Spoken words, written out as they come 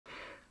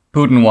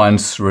Putin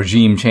wants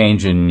regime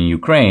change in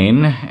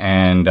Ukraine,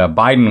 and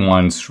Biden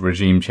wants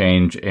regime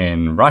change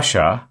in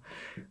Russia,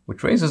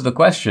 which raises the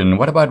question,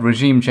 what about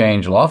regime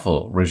change,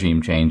 lawful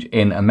regime change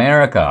in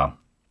America?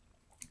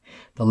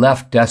 The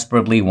left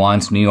desperately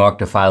wants New York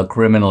to file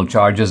criminal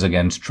charges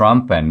against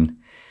Trump, and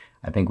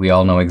I think we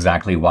all know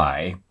exactly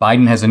why.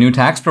 Biden has a new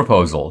tax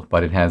proposal,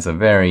 but it has a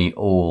very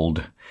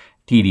old,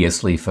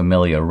 tediously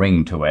familiar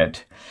ring to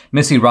it.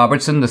 Missy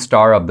Robertson, the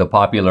star of the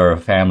popular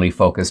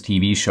family-focused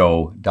TV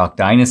show Duck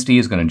Dynasty,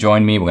 is going to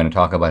join me. We're going to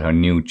talk about her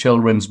new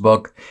children's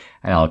book,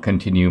 and I'll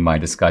continue my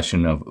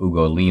discussion of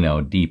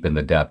Ugolino deep in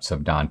the depths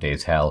of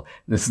Dante's hell.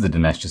 This is the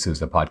Dinesh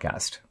D'Souza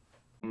podcast.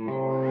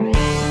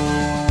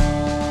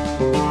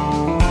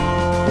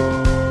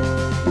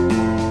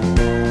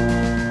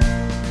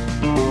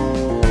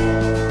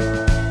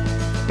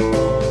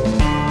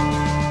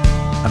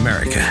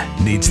 America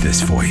needs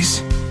this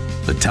voice.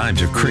 The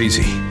times are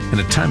crazy. In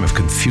a time of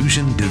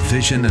confusion,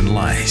 division, and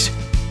lies,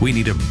 we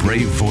need a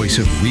brave voice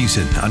of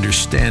reason,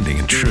 understanding,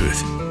 and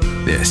truth.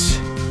 This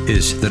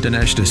is the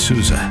Dinesh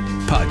D'Souza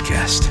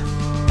podcast.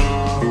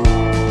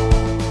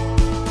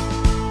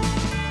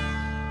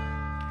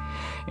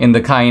 In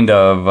the kind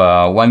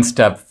of one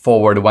step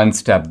forward, one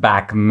step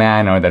back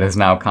manner that has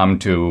now come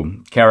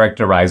to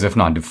characterize, if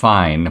not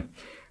define,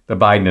 the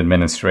Biden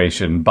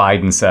administration,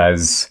 Biden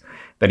says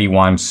that he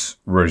wants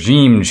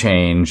regime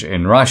change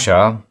in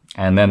Russia,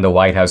 and then the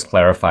White House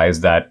clarifies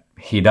that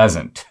he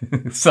doesn't.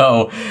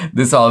 So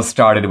this all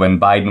started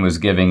when Biden was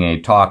giving a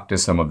talk to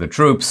some of the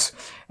troops,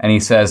 and he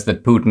says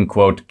that Putin,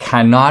 quote,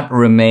 cannot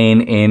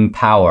remain in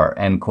power,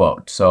 end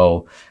quote.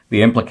 So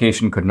the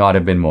implication could not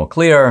have been more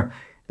clear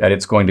that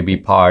it's going to be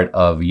part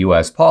of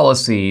U.S.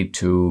 policy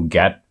to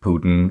get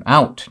Putin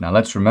out. Now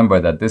let's remember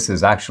that this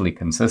is actually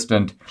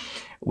consistent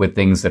with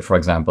things that, for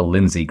example,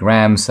 Lindsey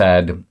Graham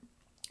said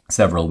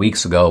several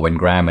weeks ago, when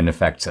Graham, in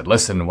effect, said,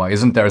 listen, why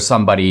isn't there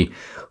somebody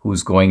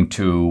who's going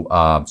to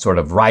sort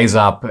of rise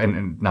up?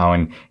 And now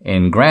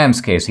in Graham's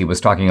case, he was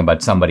talking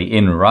about somebody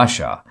in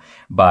Russia.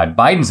 But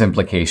Biden's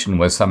implication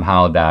was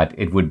somehow that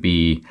it would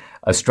be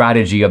a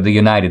strategy of the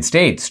United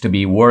States to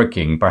be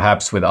working,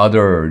 perhaps with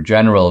other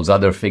generals,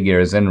 other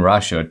figures in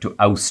Russia, to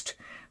oust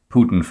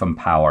Putin from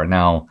power.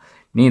 Now,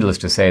 needless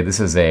to say, this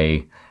is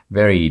a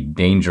very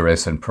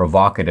dangerous and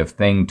provocative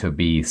thing to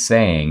be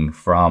saying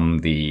from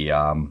the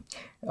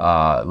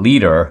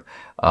leader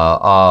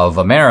of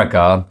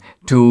America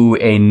to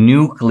a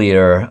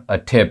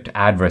nuclear-tipped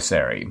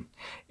adversary.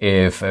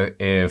 If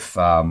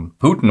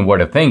Putin were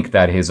to think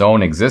that his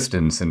own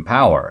existence in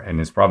power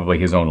and probably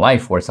his own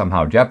life were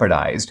somehow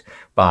jeopardized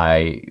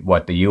by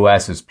what the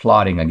U.S. is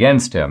plotting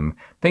against him,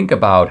 think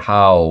about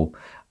how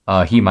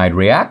he might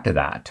react to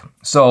that.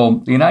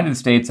 So the United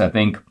States, I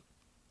think,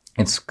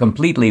 it's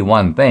completely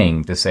one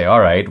thing to say, all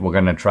right, we're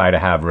going to try to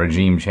have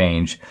regime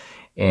change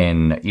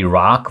in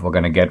Iraq. We're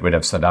going to get rid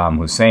of Saddam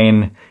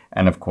Hussein.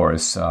 And of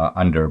course,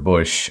 under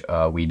Bush,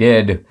 we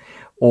did.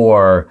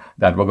 Or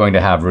that we're going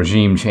to have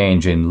regime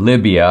change in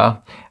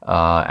Libya,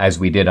 as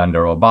we did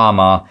under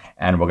Obama.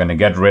 And we're going to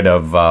get rid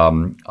of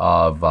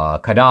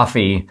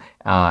Gaddafi.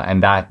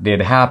 And that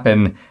did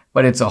happen.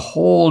 But it's a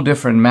whole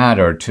different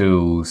matter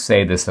to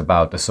say this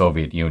about the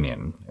Soviet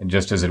Union,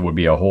 just as it would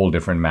be a whole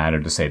different matter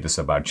to say this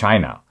about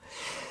China.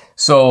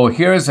 So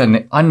here's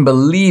an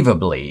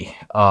unbelievably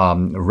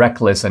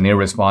reckless and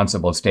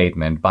irresponsible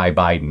statement by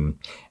Biden.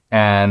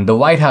 And the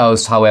White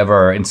House,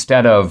 however,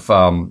 instead of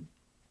talking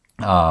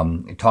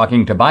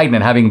to Biden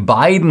and having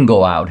Biden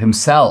go out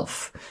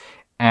himself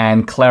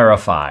and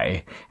clarify.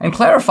 And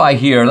clarify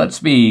here, let's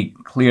be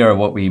clear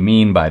what we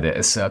mean by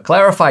this.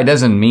 Clarify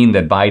doesn't mean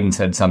that Biden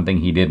said something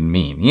he didn't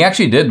mean. He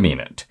actually did mean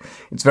it.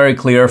 It's very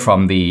clear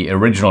from the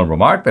original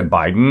remark that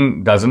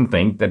Biden doesn't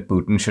think that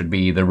Putin should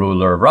be the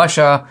ruler of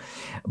Russia.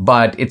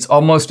 But it's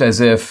almost as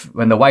if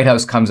when the White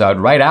House comes out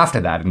right after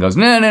that and goes,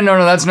 no,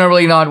 that's not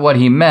really not what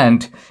he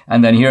meant.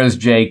 And then here's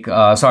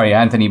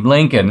Anthony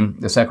Blinken,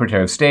 the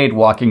Secretary of State,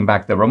 walking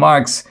back the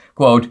remarks,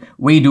 quote,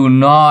 we do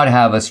not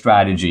have a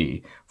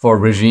strategy for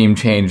regime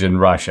change in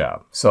Russia.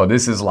 So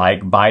this is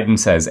like Biden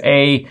says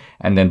A,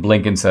 and then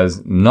Blinken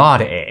says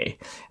not A.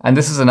 And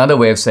this is another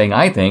way of saying,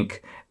 I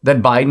think,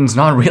 that Biden's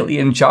not really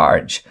in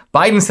charge.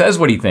 Biden says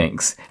what he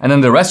thinks, and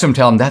then the rest of them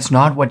tell him that's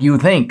not what you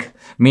think.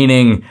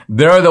 Meaning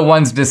they're the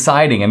ones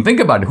deciding. And think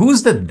about it,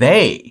 who's the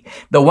they?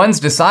 The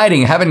ones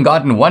deciding haven't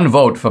gotten one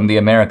vote from the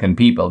American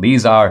people.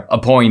 These are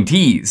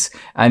appointees.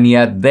 And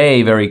yet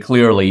they very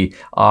clearly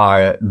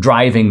are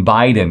driving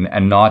Biden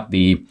and not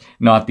the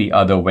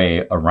other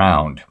way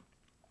around.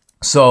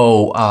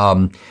 So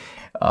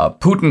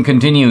Putin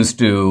continues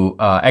to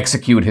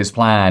execute his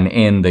plan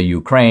in the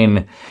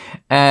Ukraine.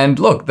 And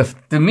look,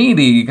 to me,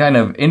 the kind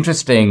of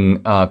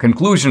interesting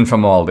conclusion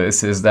from all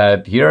this is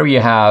that here you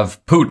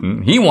have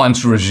Putin. He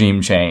wants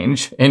regime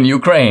change in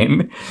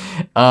Ukraine.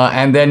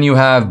 And then you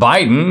have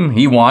Biden.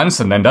 He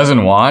wants and then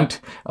doesn't want,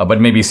 but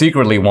maybe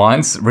secretly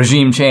wants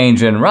regime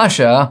change in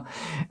Russia.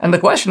 And the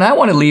question I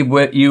want to leave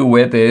you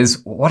with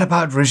is, what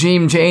about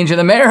regime change in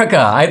America?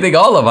 I think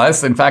all of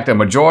us, in fact, a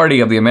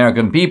majority of the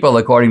American people,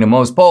 according to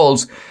most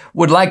polls,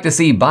 would like to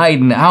see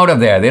Biden out of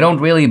there. They don't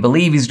really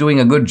believe he's doing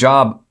a good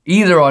job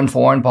either on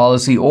foreign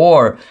policy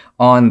or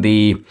on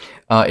the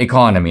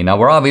economy. Now,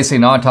 we're obviously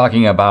not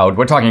talking about,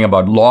 we're talking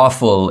about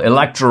lawful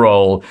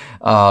electoral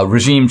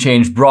regime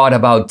change brought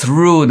about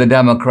through the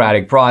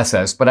democratic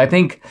process. But I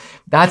think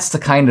that's the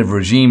kind of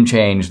regime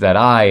change that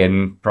I,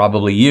 and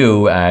probably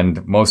you,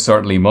 and most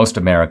certainly most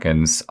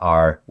Americans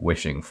are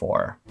wishing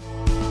for.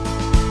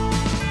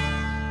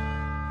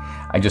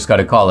 I just got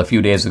a call a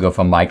few days ago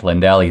from Mike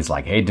Lindell. He's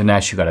like, hey,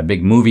 Dinesh, you got a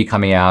big movie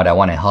coming out. I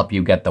want to help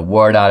you get the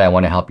word out. I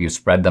want to help you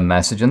spread the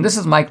message. And this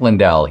is Mike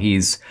Lindell.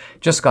 He's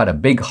just got a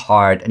big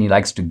heart and he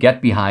likes to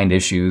get behind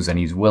issues and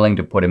he's willing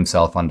to put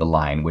himself on the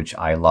line, which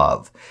I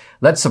love.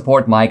 Let's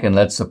support Mike and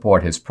let's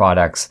support his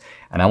products.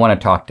 And I want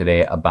to talk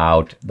today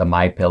about the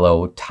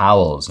MyPillow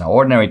towels. Now,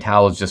 ordinary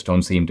towels just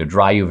don't seem to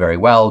dry you very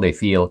well. They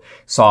feel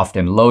soft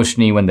and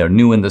lotiony when they're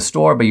new in the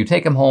store, but you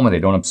take them home and they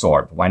don't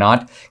absorb. Why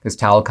not? Because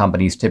towel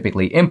companies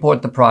typically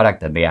import the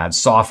product and they add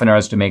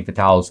softeners to make the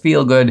towels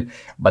feel good,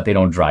 but they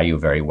don't dry you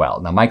very well.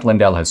 Now, Mike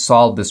Lindell has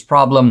solved this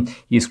problem.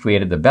 He's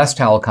created the best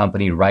towel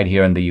company right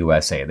here in the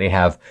USA. They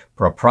have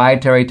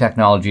proprietary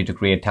technology to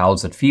create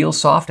towels that feel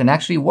soft and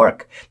actually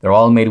work. They're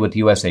all made with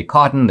USA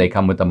cotton. They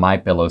come with the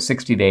MyPillow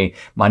 60-day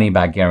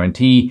money-back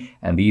guarantee,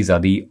 and these are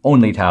the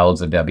only towels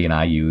that Debbie and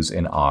I use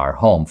in our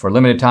home. For a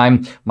limited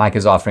time, Mike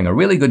is offering a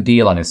really good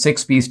deal on his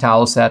 6-piece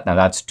towel set. Now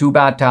that's 2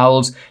 bath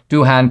towels,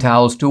 2 hand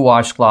towels, 2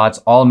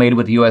 washcloths, all made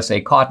with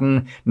USA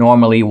cotton,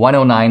 normally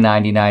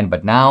 $109.99,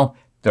 but now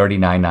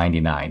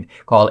 $39.99.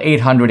 Call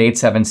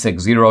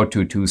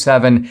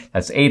 800-876-0227.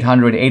 That's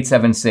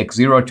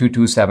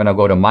 800-876-0227 or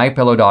go to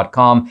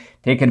MyPillow.com.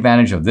 Take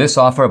advantage of this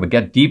offer, but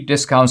get deep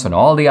discounts on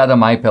all the other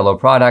MyPillow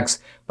products,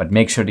 but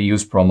make sure to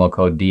use promo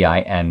code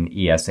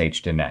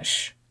DINESH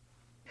Dinesh.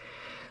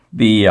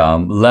 The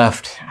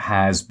left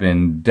has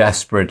been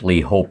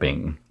desperately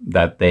hoping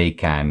that they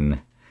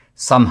can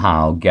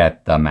somehow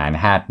get the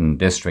Manhattan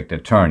District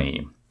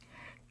Attorney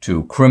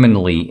to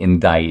criminally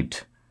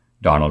indict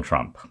Donald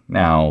Trump.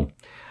 Now,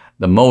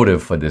 the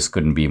motive for this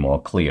couldn't be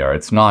more clear.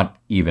 It's not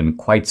even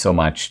quite so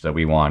much that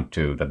they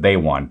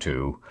want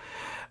to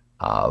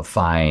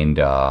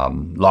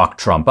lock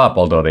Trump up,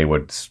 although they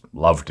would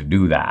love to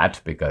do that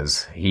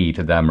because he,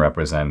 to them,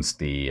 represents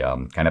the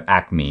kind of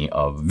acme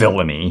of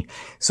villainy.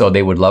 So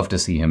they would love to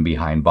see him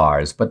behind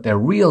bars. But their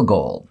real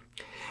goal,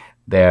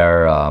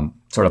 their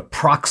sort of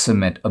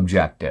proximate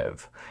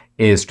objective,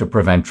 is to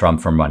prevent Trump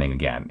from running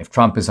again. If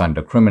Trump is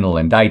under criminal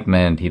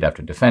indictment, he'd have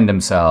to defend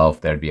himself.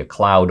 There'd be a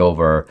cloud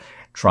over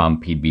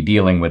Trump. He'd be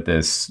dealing with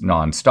this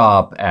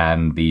nonstop,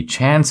 and the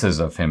chances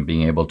of him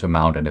being able to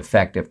mount an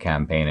effective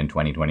campaign in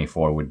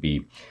 2024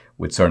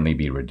 would certainly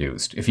be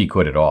reduced, if he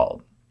could at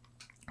all.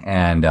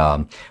 And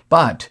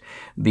but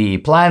the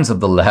plans of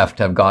the left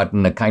have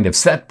gotten a kind of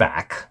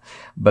setback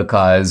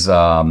because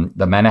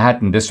the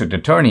Manhattan District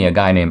Attorney, a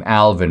guy named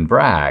Alvin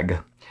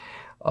Bragg,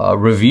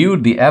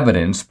 reviewed the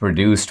evidence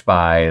produced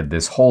by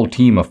this whole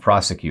team of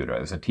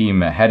prosecutors, a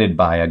team headed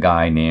by a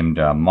guy named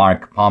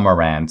Mark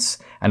Pomerantz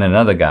and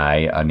another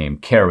guy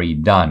named Kerry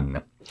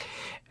Dunn.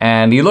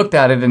 And he looked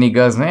at it and he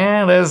goes,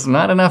 there's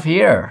not enough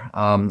here.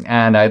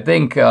 And I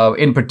think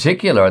in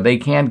particular, they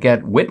can't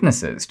get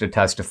witnesses to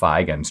testify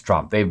against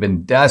Trump. They've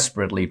been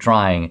desperately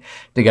trying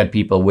to get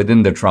people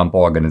within the Trump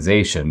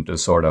organization to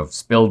sort of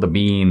spill the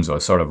beans or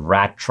sort of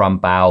rat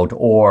Trump out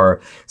or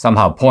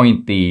somehow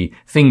point the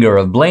finger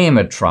of blame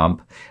at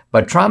Trump.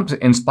 But Trump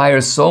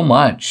inspires so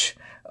much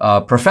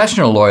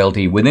professional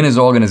loyalty within his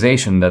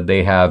organization that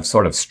they have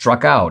sort of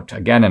struck out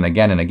again and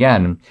again and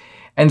again.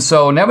 And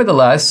so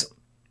nevertheless,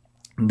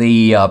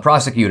 the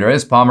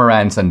prosecutors,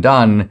 Pomerantz and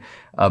Dunn,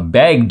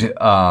 begged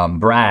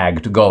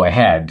Bragg to go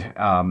ahead.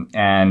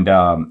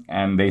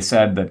 And they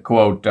said that,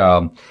 quote,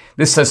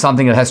 this is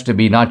something that has to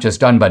be not just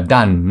done, but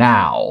done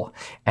now.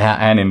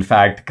 And in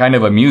fact, kind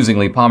of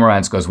amusingly,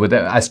 Pomerantz goes,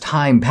 as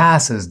time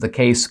passes, the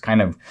case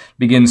kind of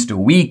begins to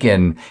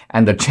weaken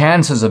and the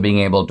chances of being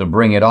able to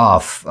bring it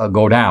off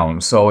go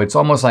down. So it's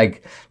almost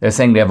like they're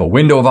saying they have a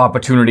window of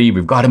opportunity.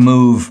 We've got to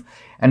move.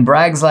 And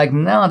Bragg's like,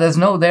 no, there's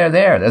no there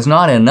there. There's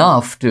not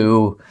enough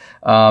to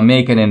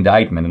make an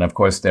indictment. And of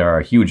course, there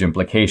are huge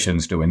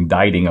implications to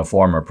indicting a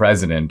former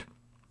president.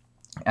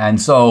 And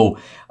so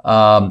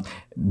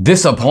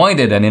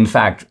disappointed and in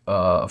fact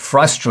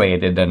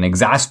frustrated and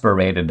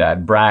exasperated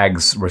at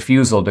Bragg's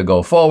refusal to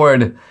go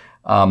forward,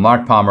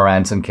 Mark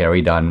Pomerantz and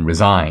Kerry Dunn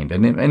resigned.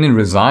 And in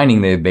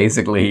resigning, they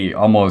basically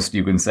almost,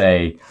 you can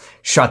say,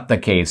 shut the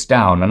case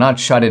down. And not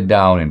shut it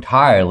down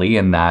entirely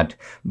in that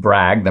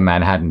Bragg, the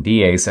Manhattan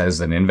DA,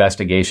 says an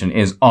investigation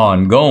is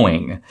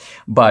ongoing.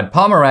 But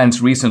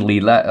Pomerantz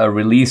recently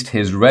released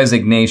his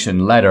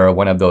resignation letter,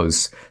 one of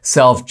those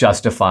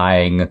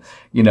self-justifying,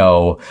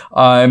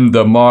 I'm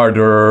the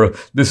martyr.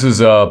 This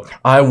is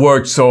I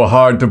worked so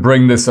hard to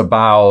bring this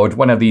about.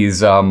 One of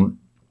these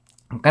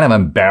kind of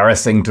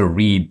embarrassing to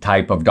read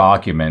type of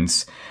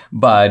documents.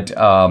 But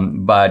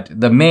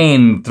the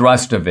main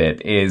thrust of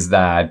it is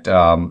that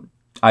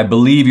I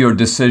believe your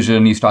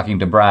decision, he's talking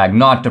to Bragg,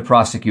 not to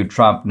prosecute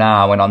Trump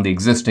now and on the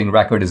existing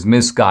record is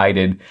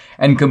misguided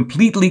and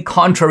completely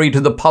contrary to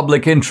the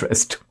public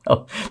interest.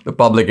 Well, the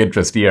public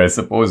interest here is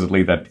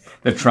supposedly that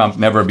Trump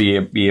never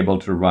be able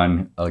to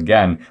run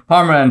again.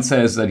 Parmeran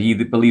says that he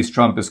believes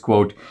Trump is,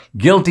 quote,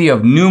 guilty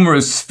of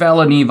numerous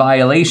felony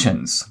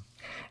violations.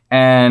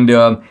 And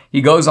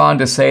he goes on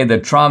to say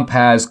that Trump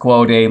has,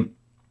 quote, a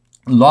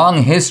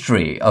long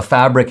history of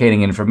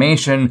fabricating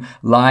information,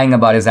 lying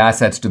about his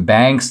assets to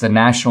banks, the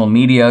national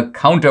media,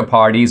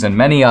 counterparties, and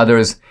many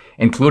others,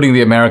 including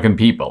the American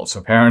people.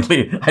 So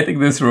apparently, I think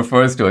this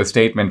refers to a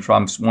statement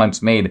Trump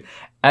once made,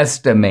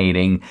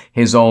 estimating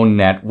his own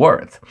net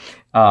worth.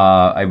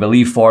 I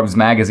believe Forbes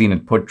magazine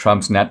had put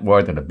Trump's net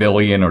worth at $1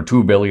 billion or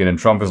 $2 billion, and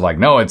Trump was like,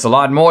 no, it's a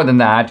lot more than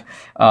that.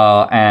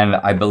 And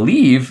I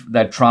believe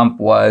that Trump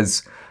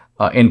was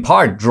in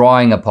part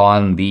drawing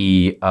upon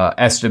the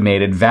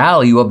estimated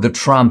value of the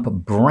Trump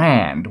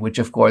brand, which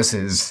of course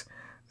is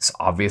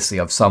obviously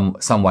of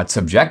somewhat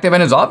subjective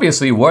and is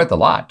obviously worth a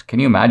lot. Can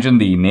you imagine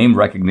the name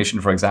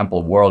recognition, for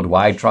example,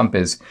 worldwide? Trump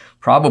is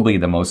probably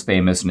the most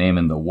famous name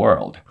in the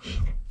world.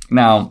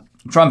 Now,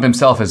 Trump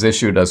himself has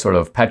issued a sort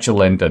of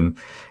petulant and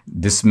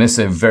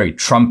dismissive, very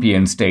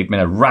Trumpian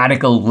statement. A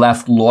radical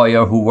left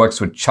lawyer who works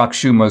with Chuck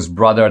Schumer's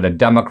brother at a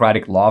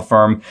Democratic law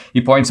firm.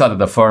 He points out that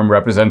the firm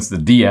represents the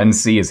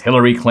DNC, as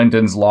Hillary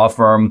Clinton's law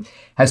firm,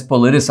 has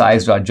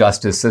politicized our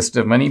justice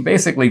system. And he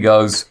basically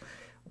goes,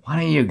 why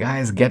don't you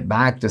guys get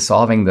back to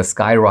solving the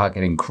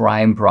skyrocketing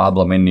crime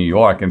problem in New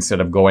York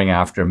instead of going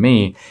after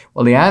me?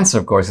 Well, the answer,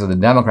 of course, is the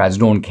Democrats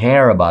don't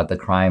care about the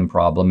crime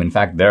problem. In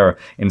fact, they're,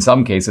 in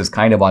some cases,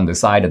 kind of on the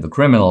side of the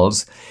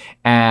criminals.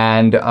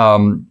 And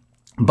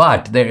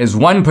but there is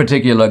one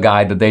particular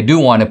guy that they do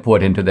want to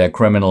put into their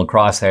criminal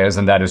crosshairs,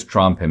 and that is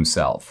Trump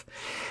himself.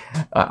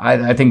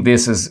 I think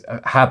this is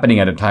happening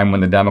at a time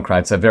when the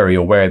Democrats are very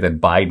aware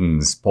that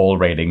Biden's poll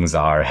ratings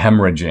are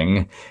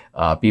hemorrhaging.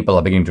 People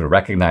are beginning to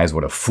recognize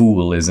what a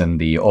fool is in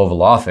the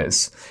Oval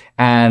Office.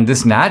 And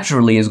this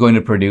naturally is going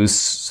to produce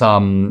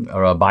some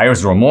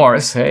buyer's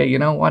remorse. Hey, you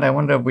know what? I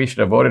wonder if we should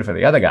have voted for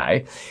the other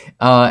guy.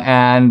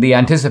 And the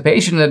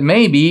anticipation that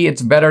maybe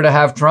it's better to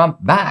have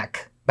Trump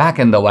back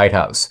in the White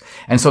House.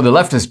 And so the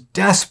left is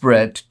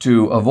desperate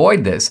to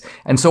avoid this.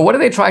 And so what are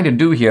they trying to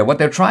do here? What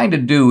they're trying to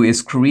do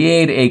is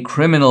create a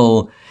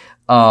criminal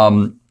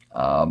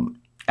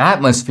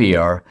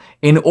atmosphere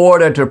in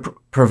order to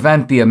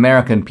prevent the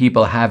American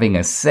people having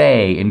a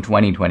say in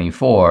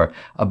 2024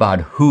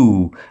 about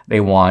who they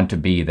want to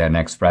be their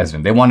next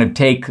president. They want to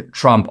take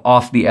Trump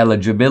off the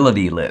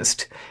eligibility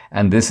list.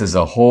 And this is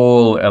a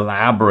whole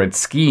elaborate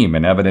scheme,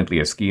 and evidently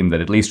a scheme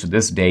that, at least to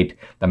this date,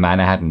 the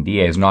Manhattan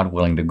DA is not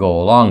willing to go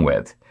along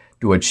with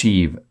to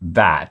achieve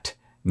that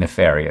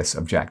nefarious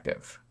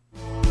objective.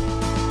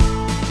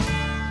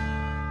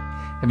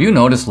 Have you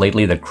noticed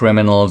lately that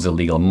criminals,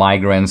 illegal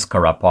migrants,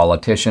 corrupt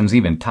politicians,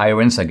 even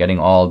tyrants are getting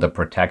all the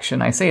protection?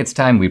 I say it's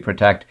time we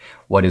protect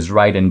what is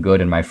right and good,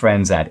 and my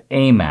friends at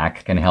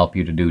AMAC can help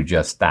you to do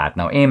just that.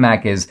 Now,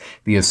 AMAC is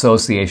the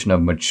Association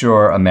of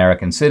Mature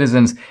American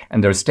Citizens,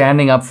 and they're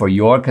standing up for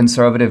your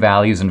conservative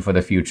values and for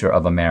the future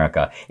of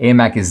America.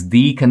 AMAC is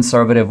the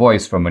conservative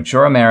voice for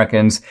mature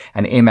Americans,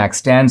 and AMAC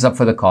stands up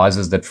for the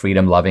causes that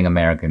freedom-loving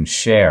Americans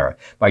share.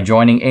 By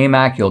joining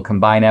AMAC, you'll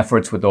combine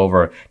efforts with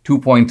over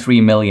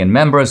 2.3 million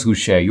members who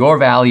share your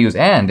values,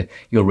 and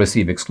you'll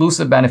receive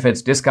exclusive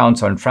benefits,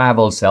 discounts on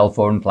travel, cell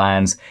phone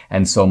plans,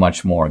 and so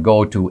much more.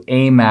 Go to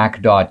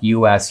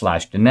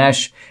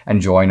amac.us/Dinesh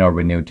and join or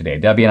renew today.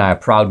 Debbie and I are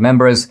proud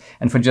members,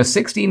 and for just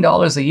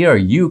 $16 a year,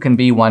 you can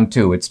be one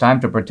too. It's time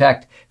to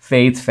protect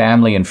faith,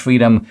 family, and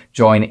freedom.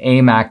 Join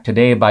AMAC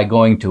today by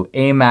going to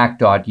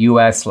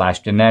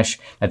amac.us/Dinesh.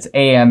 That's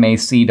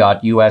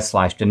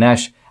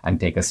amac.us/Dinesh, and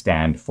take a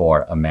stand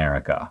for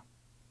America.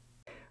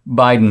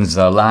 Biden's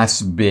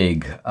last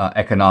big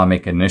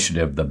economic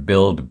initiative, the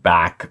Build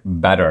Back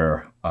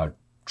Better $1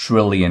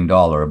 trillion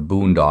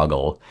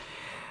boondoggle,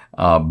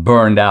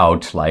 burned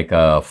out like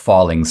a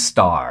falling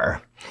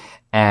star.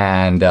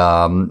 And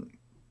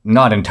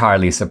not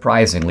entirely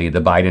surprisingly, the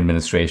Biden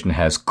administration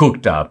has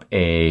cooked up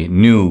a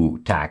new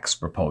tax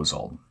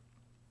proposal.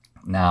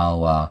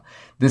 Now,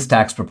 this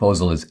tax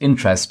proposal is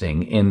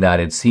interesting in that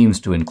it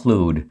seems to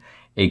include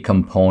a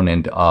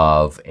component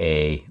of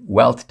a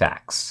wealth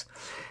tax.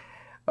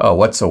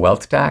 What's a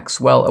wealth tax?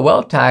 Well, a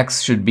wealth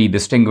tax should be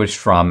distinguished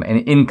from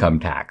an income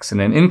tax.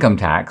 In an income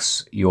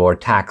tax, you're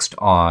taxed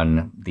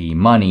on the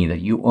money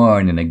that you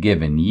earn in a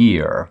given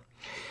year.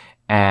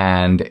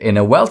 And in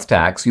a wealth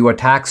tax, you are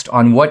taxed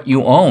on what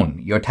you own.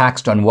 You're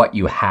taxed on what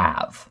you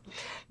have.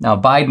 Now,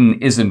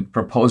 Biden isn't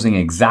proposing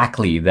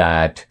exactly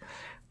that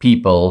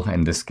people,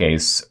 in this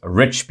case,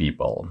 rich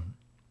people.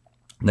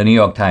 The New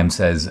York Times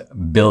says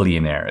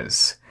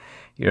billionaires.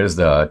 Here's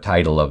the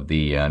title of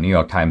the New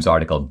York Times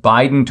article: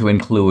 Biden to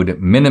include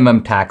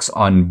minimum tax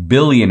on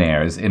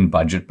billionaires in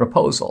budget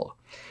proposal.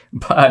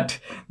 But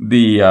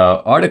the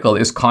article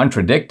is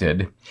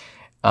contradicted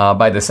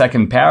by the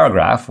second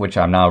paragraph, which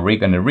I'm now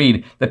going to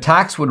read, the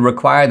tax would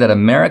require that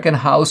American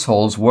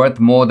households worth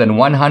more than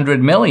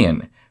 100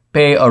 million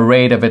pay a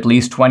rate of at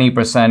least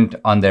 20%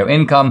 on their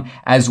income,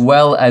 as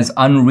well as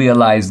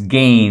unrealized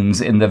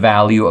gains in the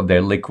value of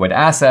their liquid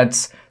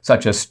assets,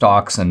 such as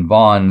stocks and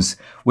bonds,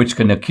 which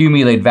can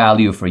accumulate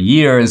value for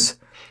years,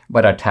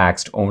 but are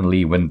taxed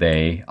only when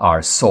they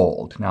are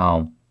sold.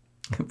 Now,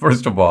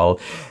 first of all,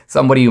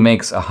 somebody who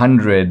makes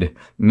 $100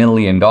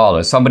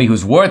 million, somebody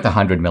who's worth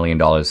 $100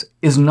 million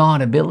is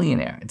not a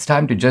billionaire. It's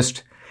time to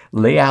just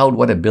lay out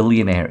what a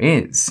billionaire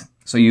is.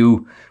 So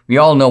we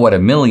all know what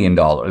 $1 million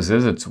is.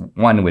 It's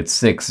one with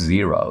 6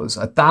 zeros.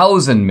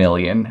 1,000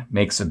 million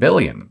makes a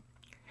billion.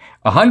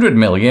 100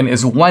 million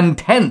is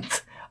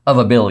 1/10 of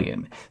a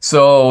billion.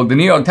 So the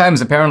New York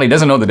Times apparently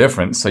doesn't know the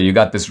difference. So you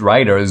got this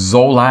writer,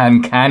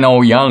 Zolan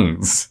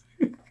Kano-Youngs.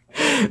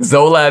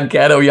 Zolan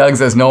Kano-Youngs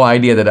has no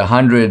idea that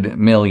 100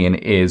 million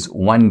is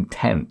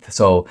 1/10.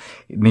 So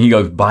he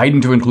goes, Biden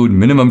to include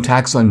minimum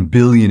tax on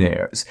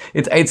billionaires.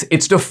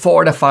 It's to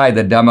fortify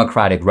the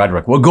Democratic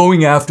rhetoric. We're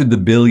going after the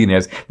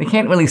billionaires. They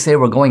can't really say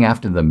we're going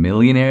after the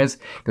millionaires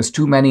because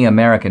too many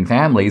American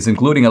families,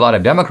 including a lot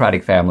of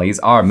Democratic families,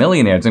 are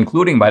millionaires,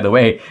 including, by the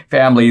way,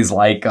 families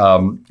like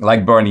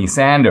Bernie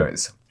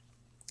Sanders.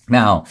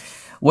 Now,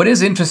 what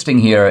is interesting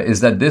here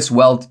is that this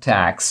wealth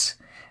tax,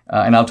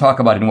 and I'll talk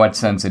about in what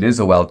sense it is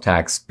a wealth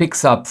tax,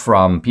 picks up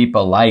from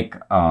people like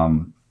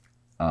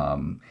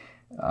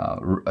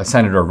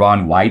Senator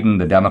Ron Wyden,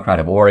 the Democrat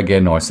of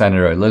Oregon, or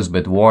Senator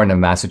Elizabeth Warren of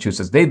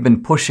Massachusetts. They've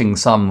been pushing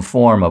some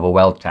form of a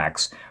wealth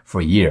tax for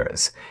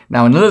years.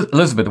 Now, in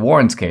Elizabeth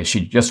Warren's case,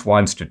 she just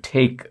wants to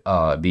take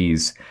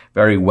these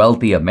very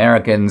wealthy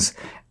Americans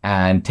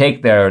and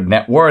take their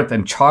net worth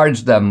and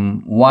charge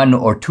them 1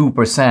 or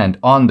 2%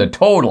 on the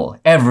total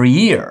every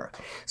year.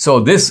 So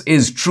this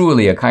is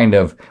truly a kind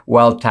of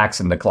wealth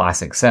tax in the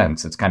classic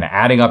sense. It's kind of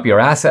adding up your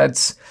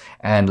assets,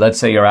 and let's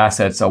say your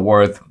assets are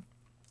worth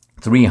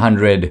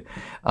 $300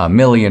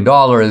 million.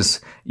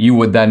 You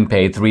would then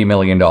pay $3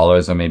 million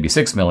or maybe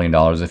 $6 million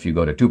if you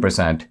go to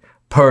 2%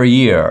 per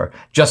year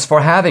just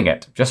for having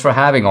it, just for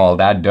having all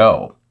that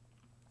dough.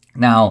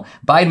 Now,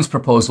 Biden's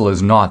proposal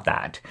is not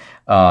that.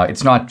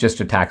 It's not just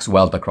to tax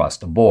wealth across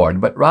the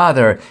board, but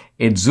rather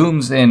it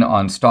zooms in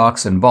on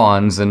stocks and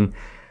bonds. And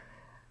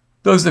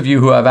those of you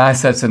who have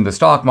assets in the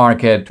stock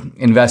market,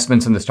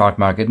 investments in the stock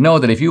market, know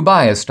that if you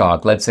buy a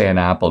stock, let's say an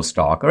Apple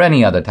stock or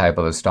any other type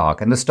of a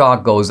stock, and the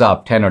stock goes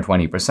up 10 or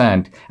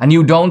 20%, and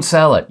you don't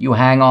sell it, you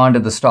hang on to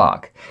the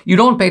stock, you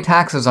don't pay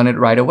taxes on it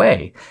right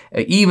away.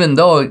 Even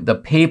though the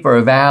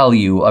paper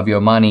value of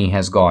your money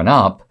has gone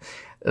up,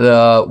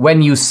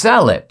 when you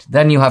sell it,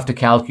 then you have to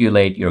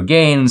calculate your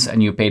gains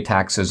and you pay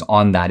taxes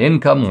on that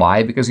income.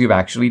 Why? Because you've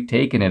actually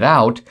taken it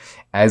out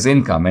as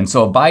income. And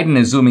so Biden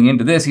is zooming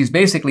into this. He's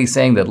basically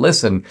saying that,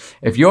 listen,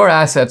 if your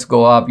assets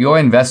go up, your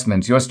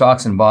investments, your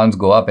stocks and bonds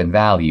go up in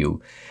value,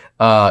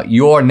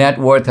 your net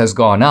worth has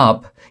gone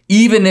up,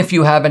 even if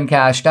you haven't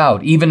cashed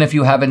out, even if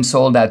you haven't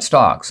sold that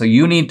stock. So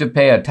you need to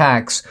pay a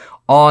tax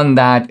on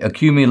that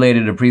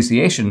accumulated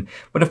appreciation.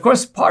 But of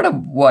course, part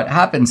of what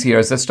happens here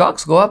is that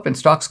stocks go up and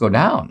stocks go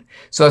down.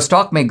 So a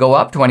stock may go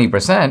up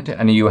 20%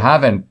 and you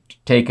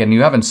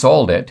haven't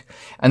sold it,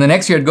 and the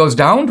next year it goes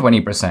down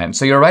 20%.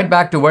 So you're right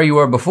back to where you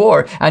were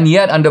before, and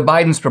yet under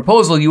Biden's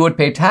proposal, you would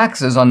pay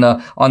taxes on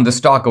the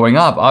stock going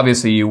up.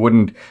 Obviously, you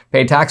wouldn't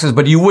pay taxes,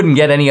 but you wouldn't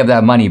get any of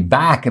that money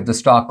back if the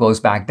stock goes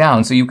back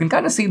down. So you can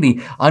kind of see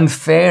the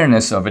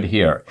unfairness of it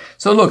here.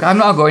 So look, I'm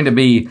not going to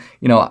be,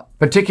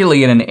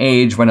 particularly in an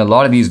age when a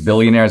lot of these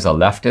billionaires are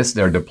leftists,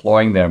 they're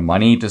deploying their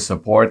money to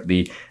support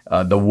the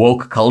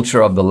woke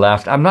culture of the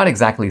left. I'm not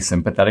exactly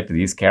sympathetic to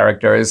these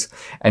characters.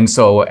 And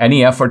so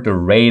any effort to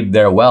raid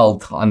their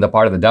wealth on the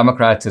part of the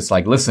Democrats, it's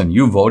like, listen,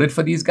 you voted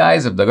for these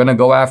guys. If they're going to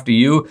go after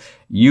you,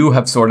 you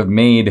have sort of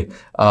made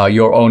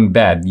your own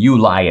bed. You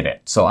lie in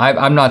it. So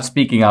I'm not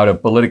speaking out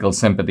of political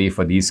sympathy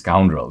for these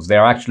scoundrels.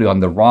 They're actually on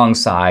the wrong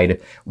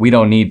side. We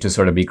don't need to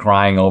sort of be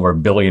crying over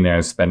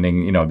billionaires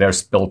spending, their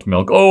spilt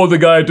milk. Oh, the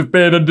guy had to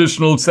pay an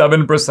additional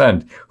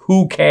 7%.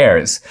 Who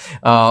cares?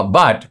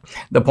 But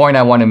the point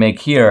I want to make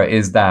here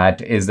is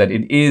that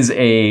it is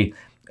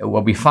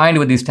what we find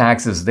with these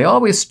taxes, they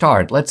always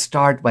start. Let's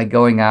start by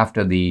going after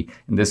in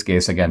this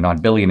case, again,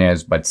 not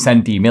billionaires, but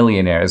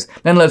centimillionaires.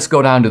 Then let's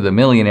go down to the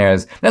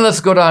millionaires. Then let's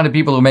go down to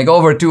people who make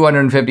over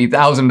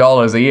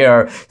 $250,000 a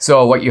year.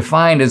 So what you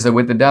find is that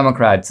with the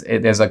Democrats,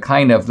 there's a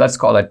kind of, let's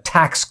call it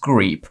tax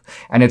creep.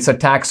 And it's a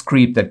tax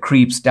creep that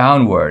creeps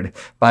downward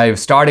by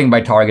starting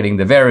by targeting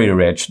the very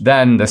rich,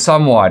 then the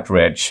somewhat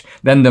rich,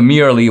 then the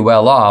merely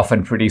well-off,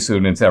 and pretty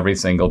soon it's every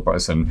single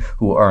person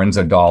who earns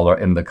 $1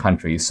 in the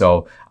country.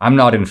 So I'm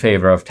not in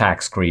favor of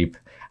tax creep,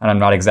 and I'm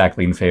not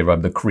exactly in favor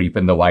of the creep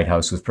in the White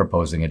House who's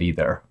proposing it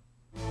either.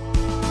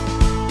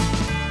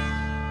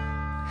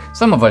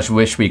 Some of us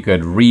wish we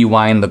could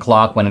rewind the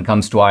clock when it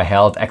comes to our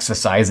health.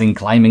 Exercising,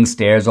 climbing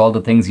stairs, all the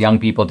things young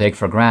people take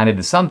for granted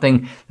is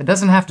something that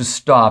doesn't have to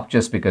stop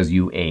just because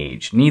you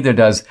age. Neither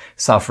does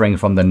suffering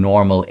from the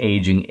normal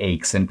aging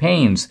aches and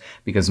pains,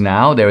 because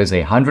now there is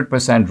a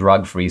 100%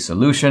 drug-free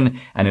solution,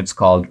 and it's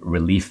called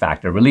Relief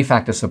Factor. Relief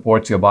Factor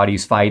supports your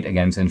body's fight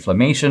against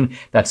inflammation.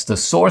 That's the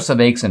source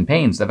of aches and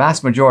pains. The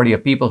vast majority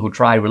of people who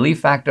try Relief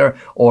Factor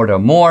order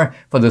more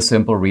for the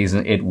simple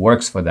reason it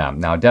works for them.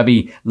 Now,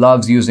 Debbie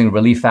loves using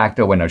Relief Factor.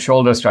 When her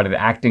shoulder started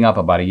acting up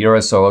about a year or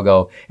so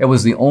ago, it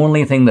was the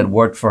only thing that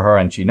worked for her,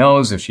 and she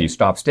knows if she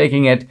stops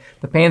taking it,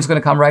 the pain's going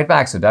to come right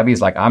back. So Debbie's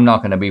like, I'm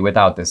not going to be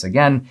without this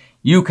again.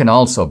 You can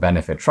also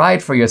benefit. Try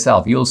it for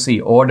yourself. You'll see.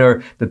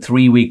 Order the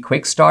 3-week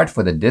quick start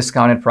for the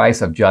discounted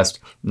price of just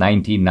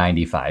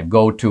 $19.95.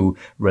 Go to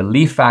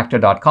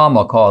relieffactor.com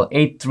or call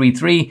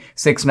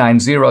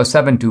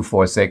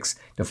 833-690-7246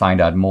 to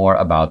find out more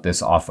about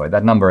this offer.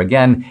 That number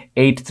again,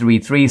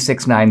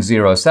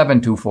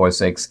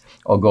 833-690-7246,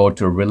 or go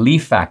to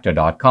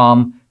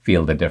relieffactor.com.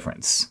 Feel the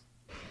difference.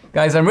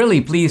 Guys, I'm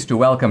really pleased to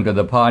welcome to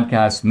the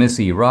podcast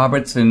Missy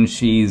Robertson.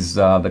 She's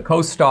the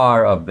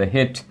co-star of the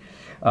hit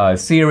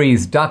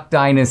series Duck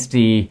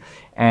Dynasty,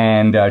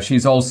 and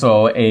she's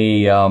also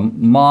a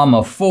mom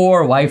of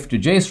 4, wife to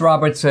Jace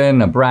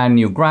Robertson, a brand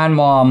new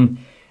grandmom.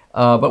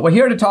 But we're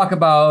here to talk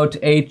about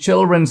a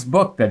children's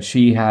book that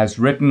she has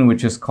written,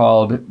 which is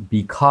called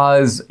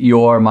Because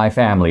You're My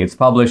Family. It's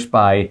published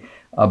by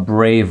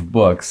Brave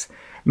Books.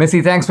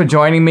 Missy, thanks for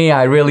joining me.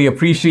 I really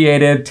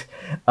appreciate it.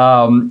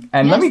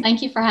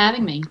 Thank you for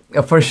having me.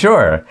 For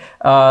sure.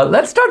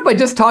 Let's start by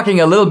just talking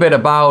a little bit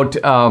about,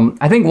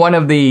 I think one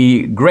of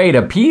the great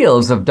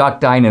appeals of Duck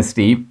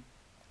Dynasty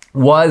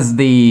was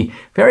the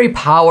very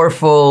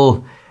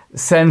powerful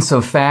sense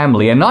of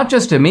family, and not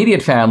just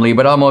immediate family,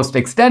 but almost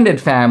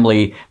extended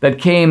family that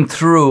came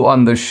through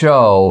on the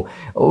show.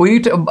 Will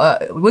you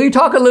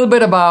talk a little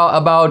bit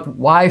about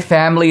why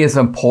family is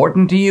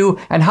important to you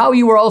and how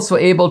you were also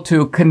able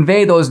to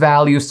convey those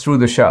values through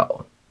the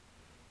show?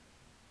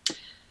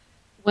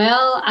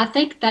 Well, I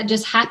think that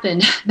just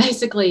happened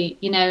basically,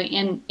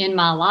 in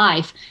my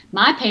life.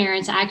 My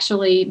parents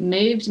actually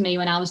moved me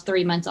when I was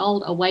 3 months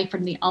old away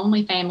from the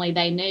only family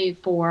they knew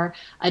for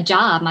a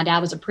job. My dad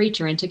was a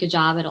preacher and took a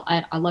job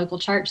at a local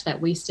church that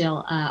we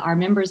still are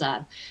members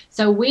of.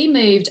 So we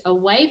moved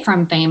away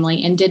from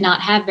family and did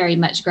not have very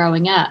much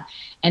growing up.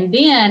 And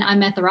then I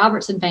met the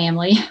Robertson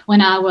family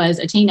when I was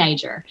a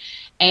teenager.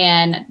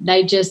 And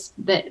they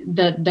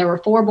there were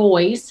 4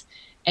 boys.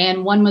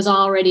 And one was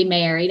already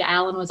married.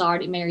 Alan was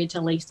already married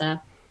to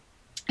Lisa.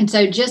 And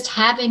so just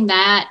having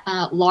that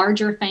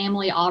larger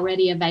family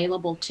already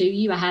available to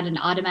you, I had an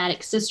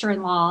automatic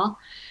sister-in-law.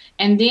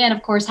 And then,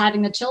 of course,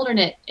 having the children,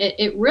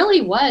 it really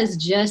was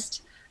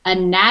just a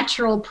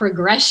natural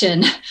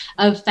progression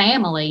of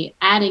family,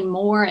 adding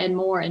more and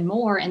more and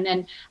more. And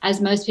then,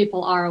 as most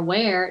people are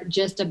aware,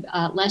 just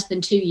less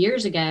than 2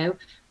 years ago,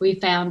 we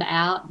found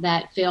out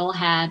that Phil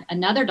had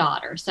another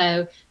daughter.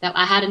 So that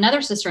I had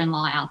another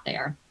sister-in-law out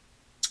there.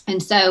 And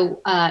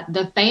so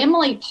the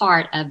family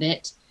part of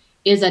it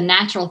is a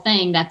natural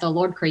thing that the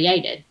Lord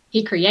created.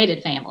 He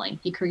created family.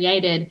 He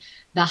created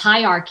the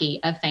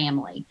hierarchy of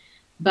family.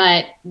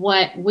 But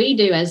what we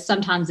do is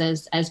sometimes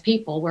as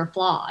people, we're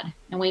flawed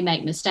and we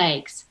make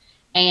mistakes.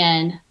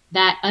 And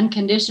that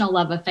unconditional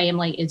love of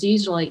family is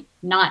usually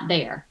not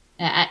there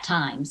at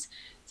times.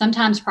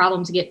 Sometimes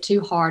problems get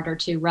too hard or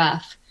too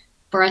rough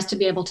for us to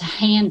be able to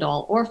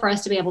handle or for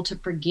us to be able to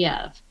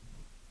forgive.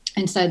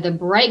 And so the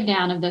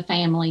breakdown of the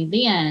family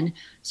then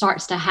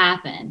starts to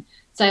happen.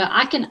 So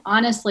I can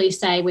honestly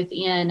say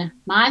within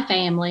my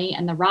family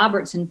and the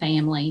Robertson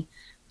family,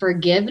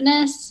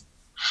 forgiveness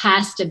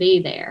has to be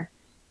there.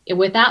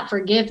 Without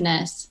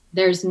forgiveness,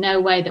 there's no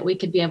way that we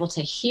could be able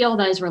to heal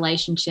those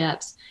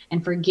relationships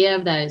and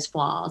forgive those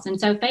flaws. And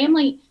so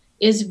family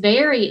is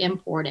very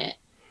important.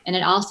 And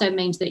it also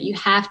means that you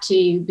have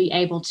to be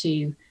able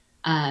to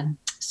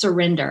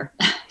surrender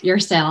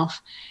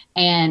yourself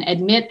and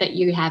admit that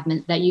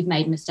you've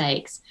made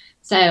mistakes.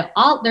 So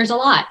there's a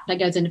lot that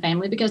goes into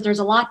family because there's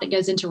a lot that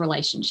goes into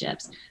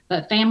relationships.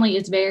 But family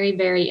is very,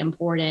 very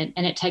important,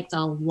 and it takes a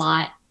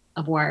lot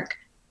of work.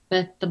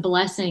 But the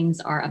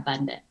blessings are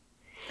abundant.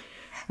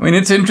 I mean,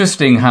 it's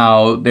interesting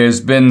how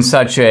there's been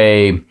such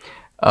a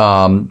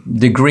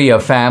degree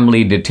of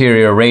family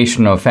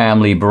deterioration or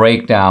family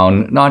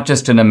breakdown, not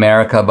just in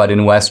America, but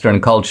in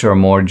Western culture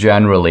more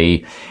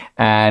generally.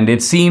 And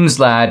it seems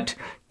that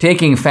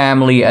taking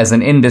family as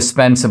an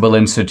indispensable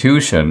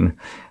institution,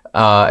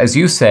 as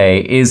you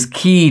say, is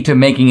key to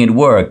making it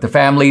work. The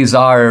families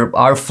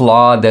are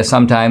flawed. There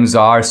sometimes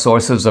are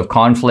sources of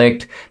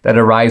conflict that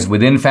arise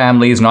within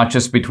families, not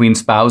just between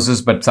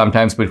spouses, but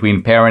sometimes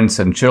between parents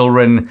and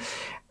children.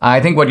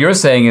 I think what you're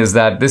saying is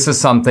that this is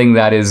something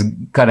that is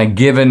kind of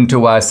given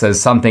to us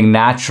as something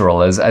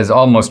natural, as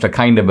almost a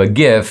kind of a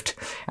gift,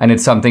 and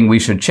it's something we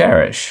should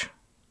cherish.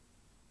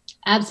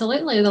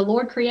 Absolutely. The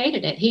Lord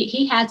created it.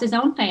 He has his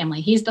own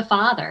family. He's the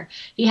father.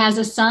 He has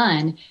a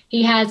son.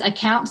 He has a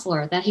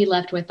counselor that he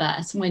left with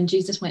us when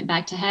Jesus went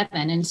back to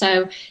heaven. And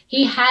so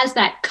he has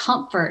that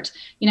comfort.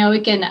 You know,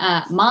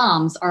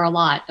 moms are a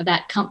lot of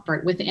that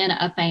comfort within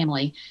a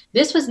family.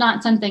 This was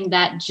not something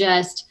that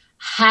just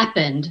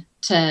happened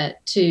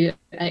to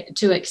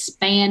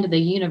expand the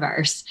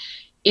universe.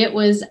 It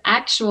was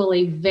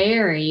actually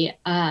very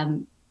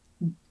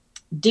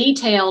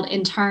detailed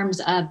in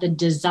terms of the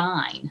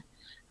design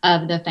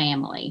of the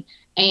family.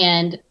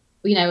 And,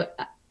 you know,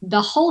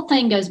 the whole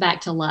thing goes back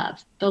to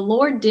love. The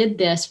Lord did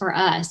this for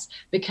us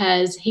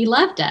because he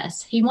loved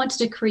us. He wants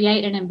to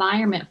create an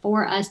environment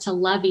for us to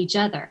love each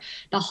other.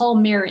 The whole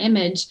mirror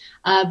image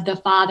of the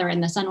Father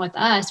and the Son with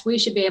us, we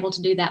should be able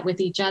to do that with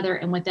each other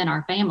and within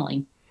our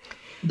family.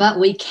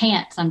 But we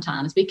can't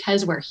sometimes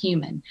because we're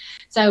human.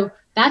 So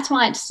that's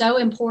why it's so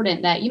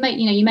important that you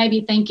may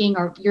be thinking,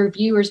 or your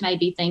viewers may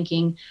be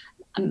thinking,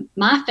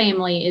 my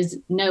family is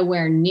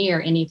nowhere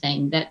near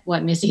anything that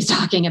what Missy's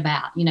talking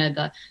about. You know,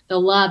 the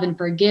love and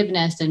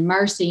forgiveness and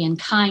mercy and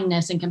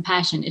kindness and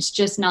compassion. It's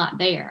just not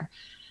there.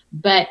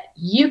 But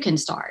you can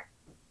start.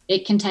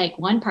 It can take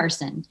one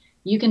person.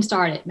 You can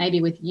start it maybe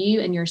with you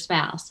and your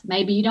spouse.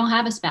 Maybe you don't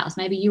have a spouse.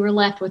 Maybe you were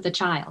left with a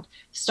child.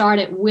 Start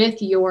it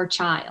with your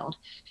child.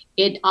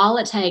 All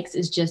it takes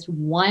is just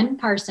one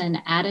person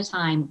at a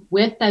time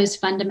with those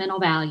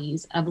fundamental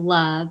values of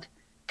love,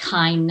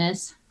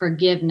 kindness,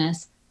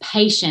 forgiveness,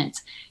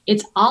 patience.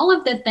 It's all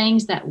of the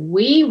things that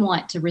we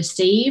want to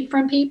receive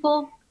from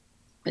people,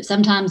 but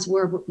sometimes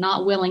we're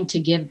not willing to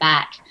give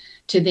back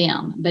to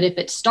them. But if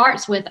it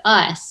starts with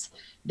us,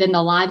 then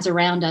the lives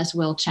around us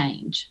will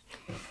change.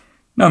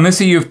 Now,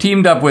 Missy, you've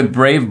teamed up with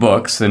Brave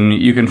Books, and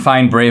you can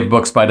find Brave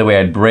Books, by the way,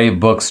 at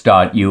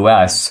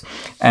bravebooks.us.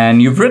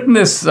 And you've written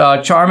this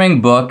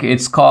charming book.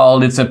 It's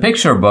a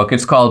picture book.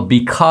 It's called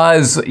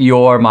Because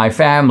You're My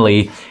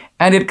Family.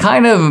 And it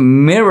kind of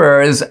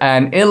mirrors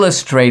and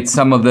illustrates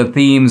some of the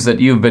themes that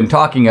you've been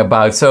talking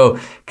about. So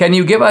can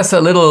you give us a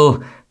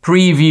little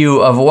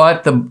preview of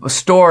what the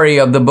story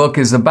of the book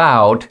is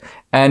about,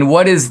 and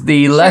what is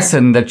the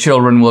lesson that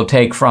children will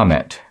take from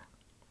it?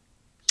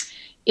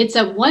 It's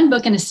one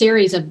book in a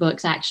series of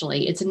books,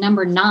 actually. It's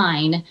number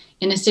 9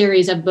 in a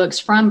series of books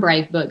from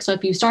Brave Books. So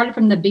if you started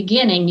from the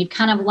beginning, you've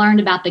kind of learned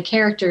about the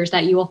characters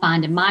that you will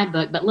find in my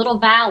book. But little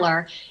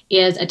Valor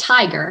is a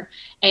tiger.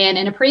 And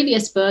in a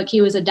previous book, he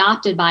was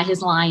adopted by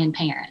his lion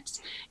parents.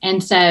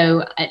 And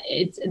so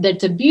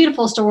it's a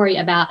beautiful story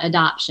about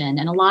adoption.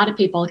 And a lot of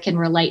people can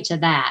relate to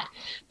that.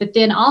 But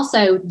then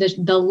also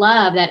the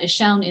love that is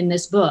shown in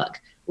this book.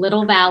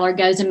 Little Valor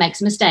goes and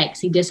makes mistakes.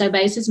 He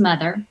disobeys his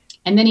mother.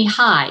 And then he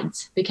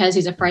hides because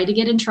he's afraid to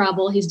get in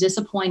trouble. He's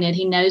disappointed.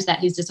 He knows that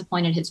he's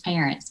disappointed his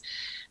parents.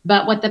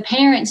 But what the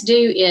parents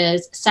do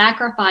is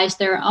sacrifice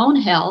their own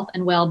health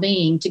and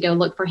well-being to go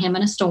look for him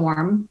in a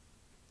storm.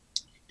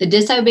 The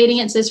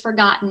disobedience is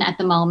forgotten at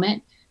the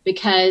moment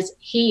because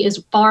he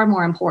is far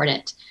more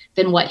important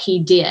than what he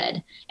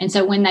did. And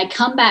so when they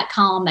come back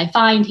home, they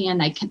find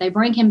him, they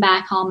bring him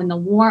back home in the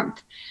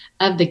warmth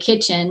of the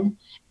kitchen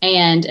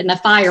and in the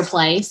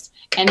fireplace.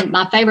 And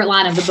my favorite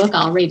line of the book,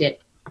 I'll read it.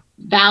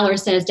 Valor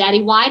says,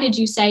 "Daddy, why did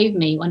you save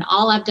me when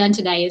all I've done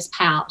today is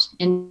pout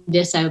and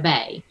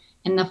disobey?"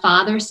 And the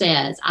father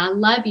says, I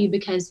don't love you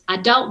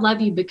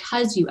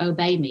because you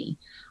obey me.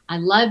 I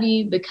love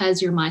you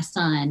because you're my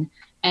son,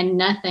 and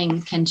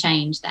nothing can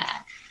change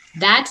that.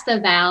 That's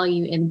the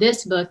value in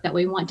this book that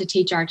we want to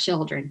teach our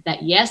children,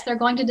 that yes, they're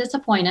going to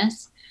disappoint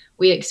us.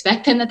 We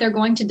expect them that they're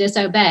going to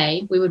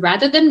disobey. We would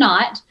rather them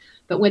not.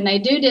 But when they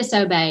do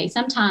disobey,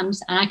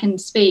 sometimes, and I can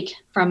speak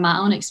from my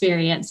own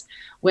experience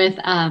with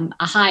a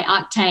high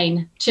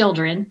octane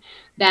children,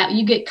 that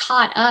you get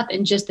caught up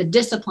in just the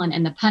discipline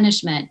and the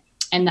punishment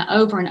and the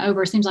over and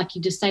over. It seems like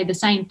you just say the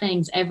same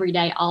things every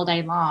day, all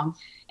day long.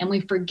 And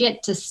we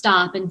forget to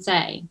stop and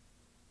say,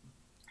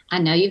 I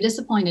know you've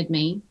disappointed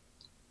me.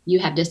 You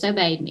have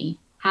disobeyed me.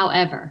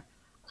 However,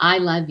 I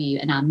love you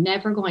and I'm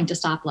never going to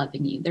stop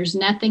loving you. There's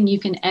nothing you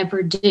can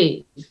ever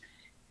do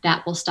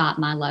that will stop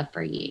my love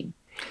for you.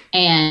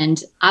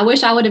 And I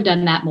wish I would have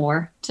done that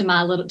more to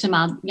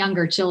my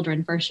younger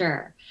children, for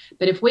sure.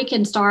 But if we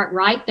can start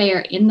right there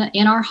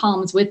in our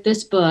homes with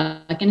this book,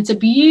 and it's a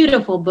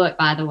beautiful book,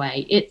 by the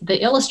way,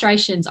 the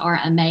illustrations are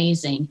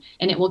amazing,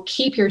 and it will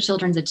keep your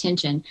children's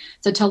attention.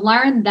 So to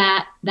learn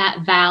that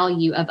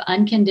value of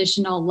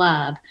unconditional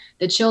love,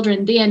 the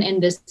children then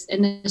in this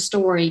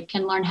story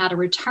can learn how to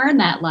return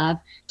that love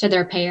to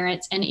their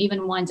parents and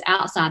even ones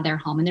outside their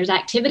home. And there's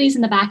activities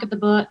in the back of the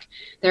book.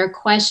 There are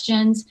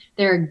questions,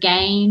 there are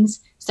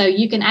games. So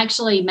you can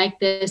actually make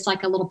this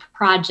like a little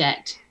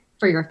project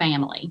for your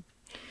family.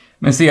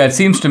 Missy, it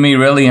seems to me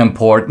really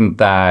important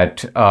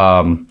that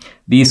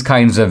these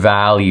kinds of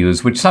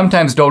values, which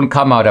sometimes don't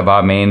come out of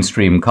our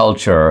mainstream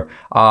culture,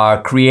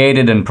 are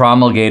created and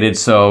promulgated.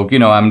 So,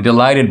 I'm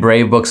delighted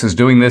Brave Books is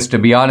doing this. To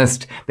be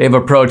honest, they've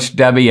approached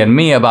Debbie and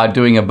me about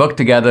doing a book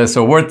together.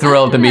 So we're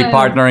thrilled to be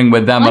partnering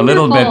with them a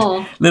little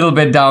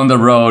bit down the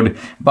road.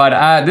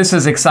 But this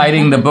is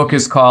exciting. The book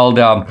is called,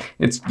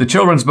 it's the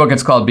children's book.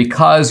 It's called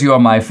Because You Are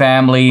My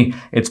Family.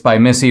 It's by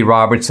Missy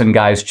Robertson.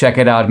 Guys, check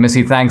it out.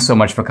 Missy, thanks so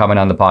much for coming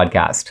on the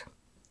podcast.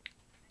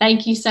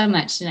 Thank you so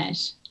much,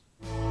 Dinesh.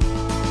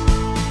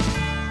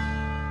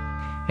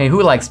 Hey,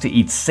 who likes to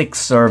eat 6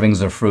 servings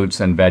of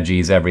fruits and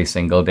veggies every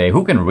single day?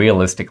 Who can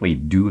realistically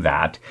do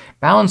that?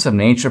 Balance of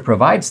Nature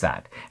provides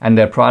that. And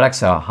their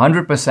products are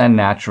 100%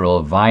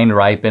 natural,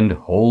 vine-ripened,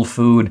 whole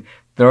food,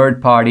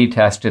 third-party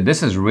tested.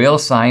 This is real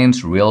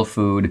science, real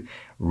food,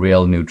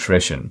 real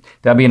nutrition.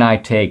 Debbie and I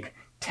take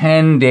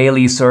 10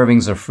 daily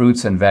servings of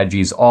fruits and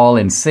veggies, all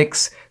in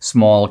 6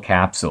 small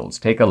capsules.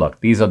 Take a look.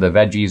 These are the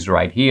veggies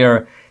right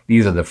here.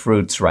 These are the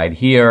fruits right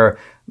here.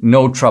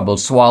 No trouble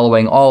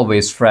swallowing,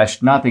 always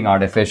fresh, nothing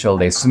artificial.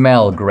 They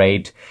smell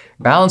great.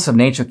 Balance of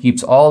Nature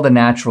keeps all the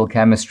natural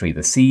chemistry,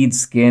 the seed,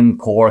 skin,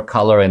 core,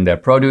 color in their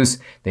produce.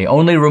 They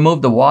only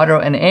remove the water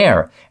and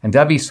air. And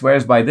Debbie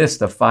swears by this,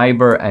 the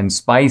fiber and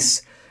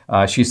spice.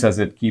 She says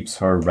it keeps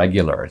her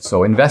regular.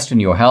 So invest in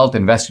your health,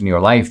 invest in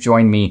your life.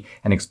 Join me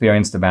and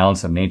experience the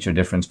Balance of Nature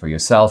difference for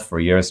yourself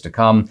for years to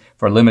come.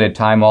 For a limited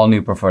time, all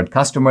new preferred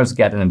customers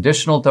get an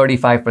additional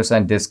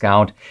 35%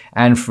 discount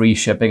and free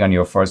shipping on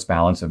your first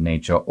Balance of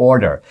Nature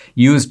order.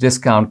 Use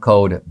discount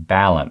code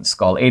BALANCE.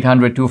 Call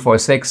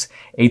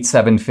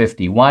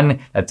 800-246-8751.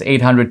 That's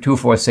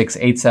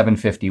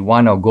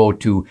 800-246-8751, or go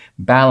to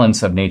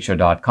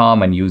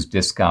balanceofnature.com and use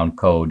discount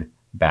code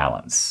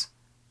BALANCE.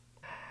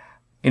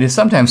 It is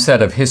sometimes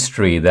said of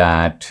history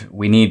that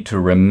we need to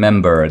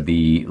remember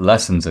the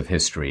lessons of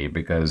history,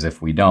 because if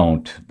we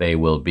don't, they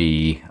will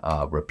be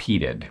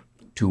repeated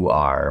to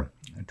our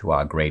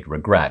great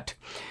regret.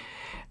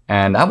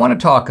 And I want to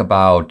talk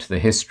about the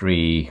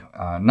history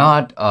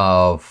not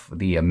of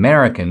the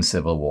American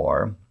Civil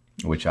War,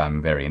 which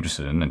I'm very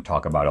interested in and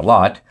talk about a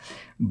lot,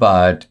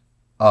 but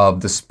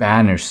of the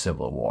Spanish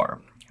Civil War.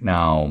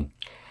 Now,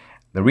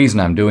 the reason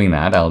I'm doing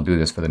that, I'll do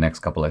this for the next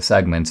couple of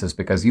segments, is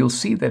because you'll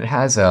see that it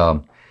has a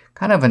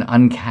kind of an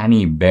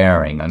uncanny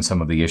bearing on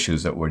some of the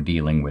issues that we're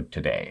dealing with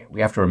today. We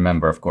have to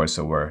remember, of course,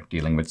 that we're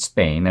dealing with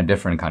Spain, a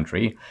different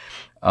country,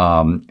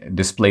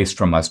 displaced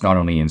from us not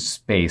only in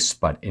space,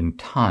 but in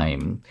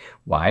time.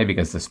 Why?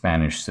 Because the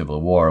Spanish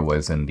Civil War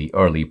was in the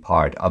early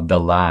part of the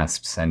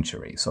last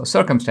century. So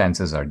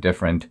circumstances are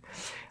different,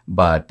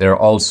 but there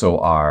also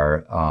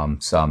are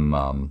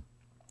some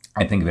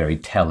I think, very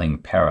telling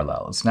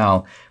parallels.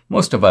 Now,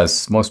 most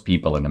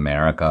people in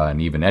America, and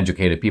even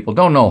educated people,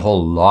 don't know a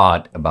whole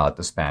lot about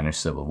the Spanish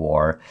Civil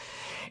War.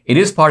 It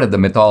is part of the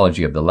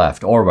mythology of the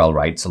left. Orwell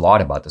writes a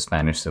lot about the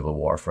Spanish Civil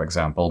War, for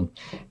example.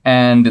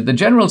 And the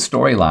general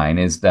storyline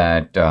is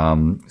that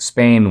the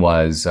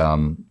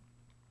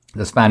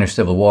Spanish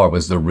Civil War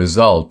was the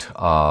result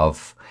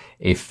of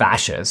a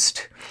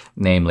fascist,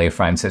 namely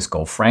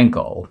Francisco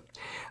Franco,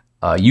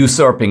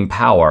 usurping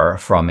power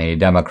from a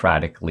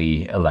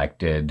democratically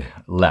elected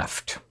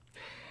left.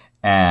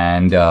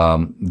 And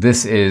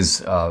this is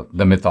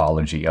the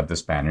mythology of the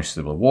Spanish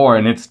Civil War,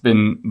 and it's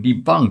been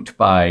debunked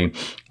by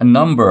a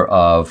number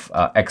of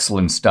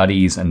excellent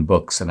studies and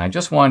books. And I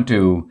just want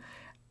to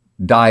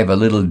dive a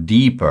little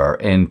deeper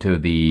into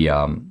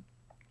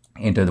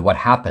what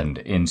happened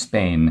in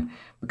Spain,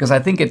 because I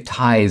think it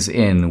ties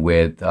in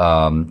with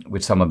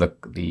some of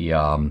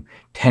the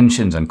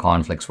tensions and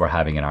conflicts we're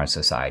having in our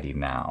society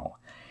now.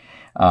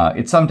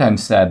 It's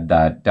sometimes said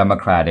that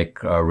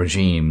democratic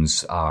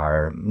regimes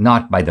are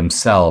not by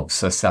themselves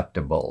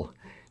susceptible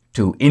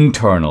to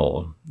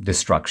internal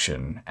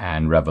destruction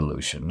and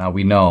revolution. Now,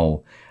 we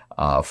know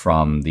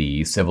from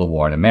the Civil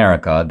War in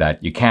America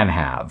that you can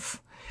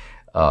have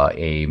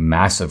a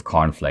massive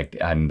conflict,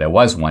 and there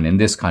was one in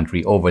this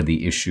country over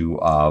the issue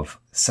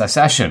of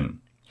secession.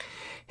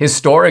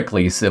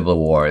 Historically, civil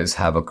wars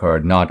have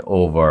occurred not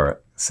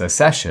over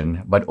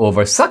secession, but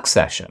over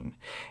succession.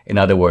 In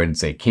other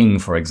words, a king,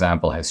 for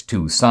example, has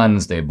 2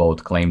 sons. They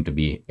both claim to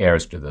be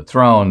heirs to the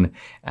throne,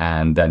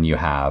 and then you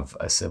have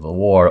a civil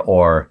war.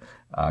 Or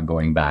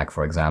going back,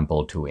 for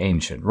example, to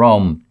ancient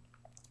Rome,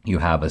 you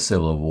have a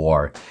civil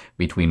war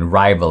between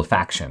rival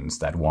factions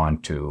that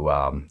want to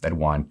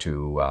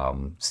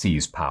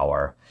seize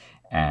power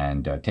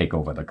and take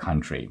over the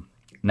country.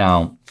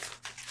 Now,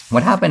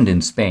 what happened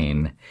in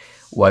Spain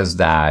was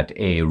that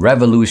a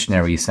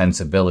revolutionary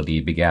sensibility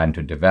began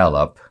to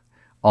develop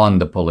on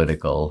the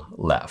political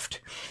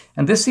left.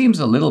 And this seems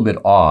a little bit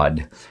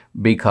odd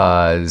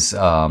because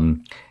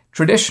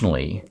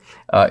traditionally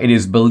it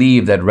is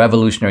believed that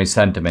revolutionary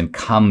sentiment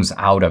comes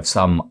out of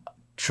some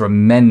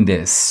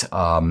tremendous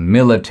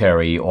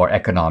military or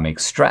economic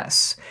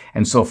stress.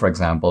 And so, for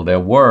example, there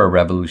were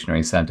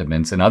revolutionary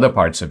sentiments in other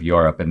parts of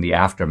Europe in the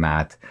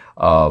aftermath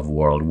of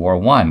World War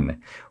I.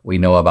 We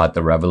know about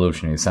the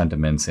revolutionary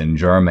sentiments in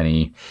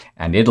Germany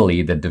and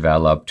Italy that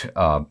developed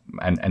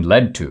and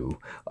led to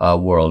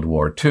World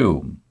War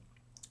II.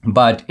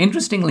 But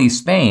interestingly,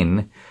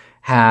 Spain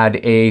had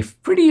a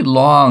pretty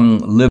long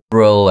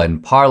liberal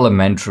and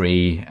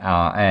parliamentary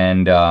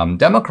and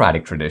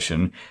democratic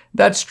tradition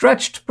that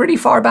stretched pretty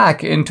far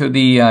back into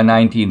the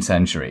 19th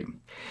century.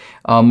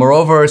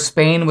 Moreover,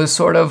 Spain was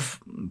sort of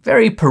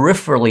very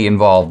peripherally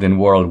involved in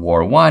World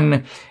War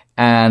I,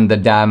 and the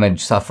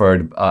damage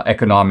suffered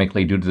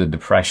economically due to the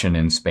Depression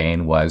in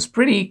Spain was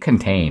pretty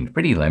contained,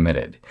 pretty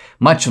limited,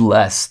 much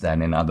less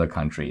than in other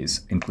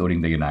countries,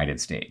 including the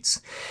United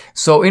States.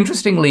 So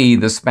interestingly,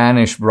 the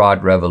Spanish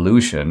broad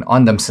revolution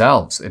on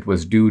themselves, it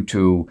was due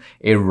to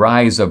a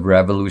rise of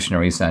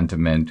revolutionary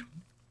sentiment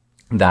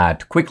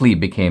that quickly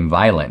became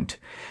violent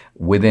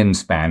within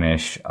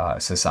Spanish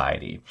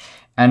society.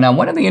 And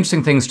one of the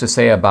interesting things to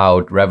say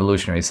about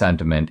revolutionary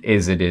sentiment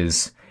is it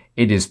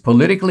is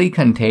politically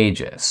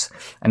contagious.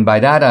 And by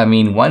that, I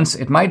mean, once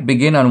it might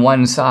begin on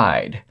one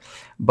side,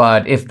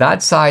 but if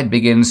that side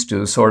begins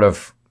to sort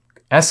of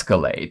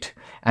escalate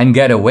and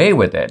get away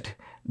with it,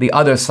 the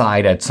other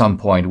side at some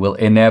point will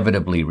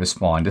inevitably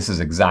respond. This is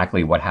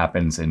exactly what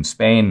happens in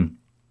Spain.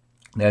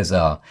 There's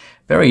a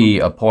very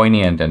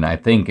poignant and I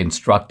think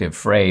instructive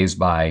phrase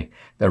by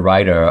the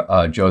writer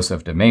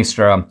Joseph de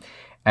Maistre,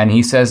 and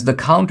he says, the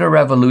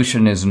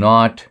counter-revolution is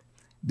not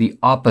the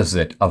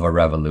opposite of a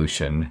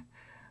revolution,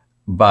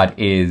 but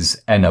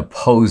is an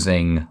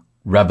opposing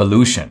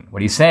revolution.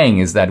 What he's saying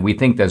is that we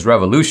think there's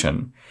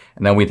revolution,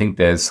 and then we think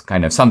there's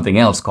kind of something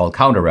else called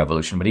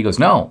counter-revolution. But he goes,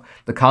 no,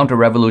 the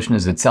counter-revolution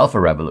is itself a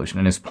revolution.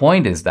 And his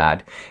point is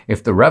that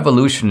if the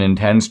revolution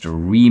intends to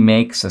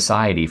remake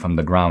society from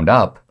the ground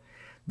up,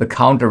 the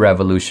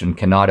counter-revolution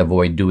cannot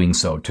avoid doing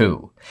so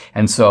too.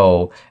 And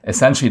so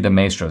essentially de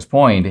Maistre's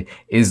point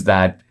is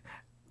that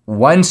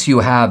once you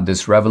have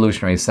this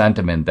revolutionary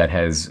sentiment that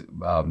has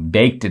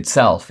baked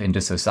itself into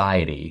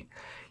society,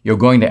 you're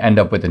going to end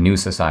up with a new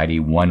society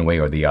one way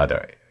or the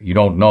other. You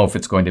don't know if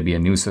it's going to be a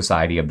new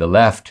society of the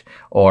left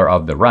or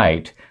of the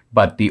right,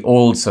 but the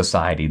old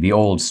society, the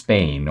old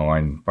Spain, or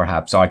in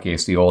perhaps our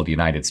case, the old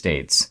United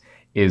States,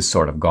 is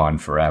sort of gone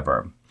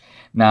forever.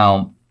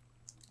 Now,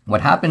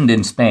 what happened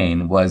in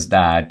Spain was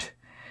that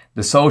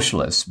the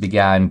socialists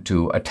began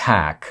to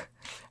attack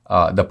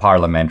the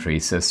parliamentary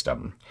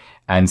system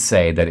and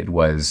say that it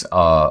was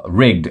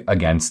rigged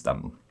against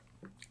them.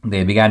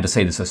 They began to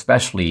say this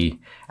especially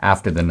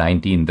after the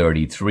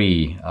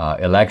 1933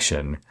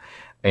 election,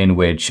 in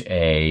which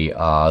a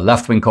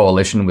left-wing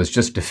coalition was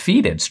just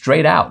defeated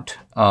straight out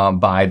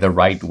by the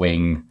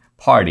right-wing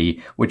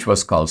party, which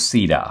was called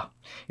CIDA.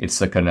 It's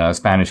the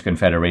Spanish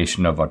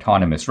Confederation of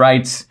Autonomous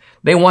Rights.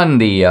 They won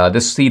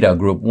this CIDA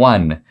group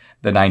won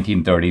the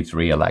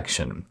 1933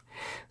 election.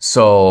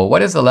 So what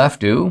does the left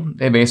do?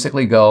 They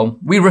basically go,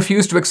 we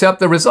refuse to accept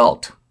the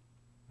result.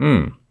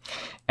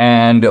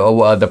 And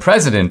the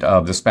president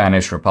of the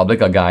Spanish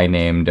Republic, a guy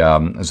named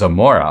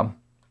Zamora,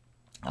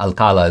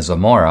 Alcala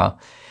Zamora,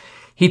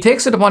 he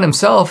takes it upon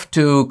himself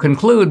to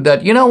conclude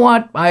that, you know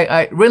what,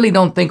 I really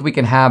don't think we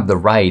can have the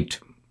right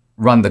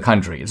run the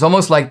country. It's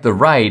almost like the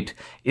right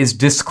is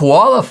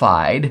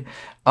disqualified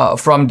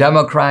from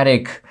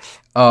democratic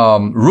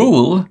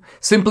rule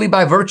simply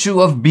by virtue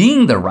of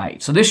being the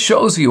right. So this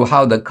shows you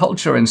how the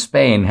culture in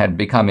Spain had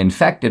become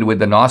infected with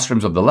the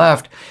nostrums of the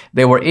left.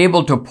 They were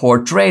able to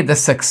portray the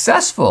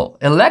successful,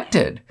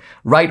 elected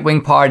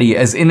right-wing party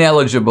as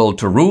ineligible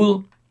to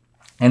rule.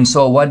 And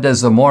so what does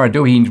Zamora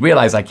do? He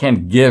realized, I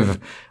can't give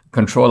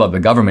control of the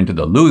government to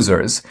the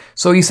losers.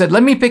 So he said,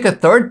 let me pick a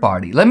third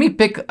party. Let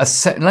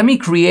me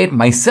create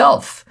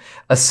myself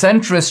a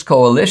centrist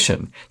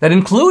coalition that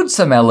includes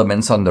some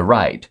elements on the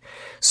right.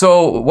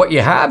 So what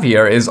you have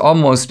here is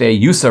almost a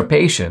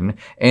usurpation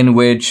in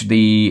which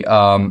the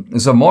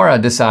Zamora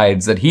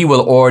decides that he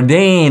will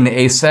ordain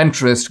a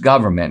centrist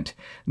government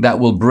that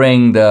will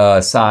bring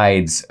the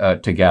sides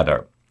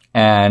together.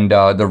 And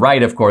the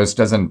right, of course,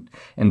 doesn't,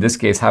 in this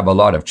case, have a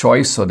lot of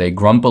choice, so they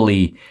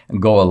grumpily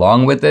go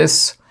along with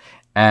this.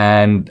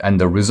 And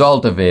the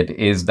result of it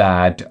is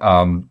that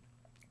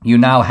you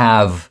now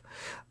have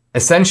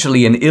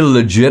essentially an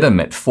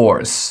illegitimate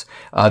force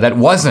that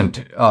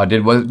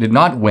did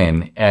not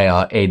win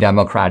a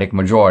democratic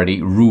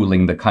majority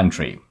ruling the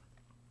country.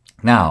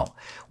 Now,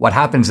 what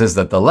happens is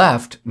that the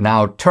left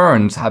now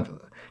turns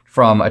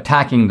from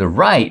attacking the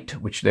right,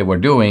 which they were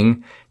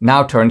doing,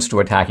 now turns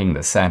to attacking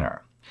the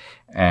center.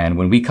 And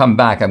when we come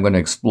back, I'm going to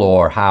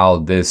explore how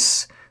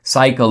this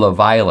cycle of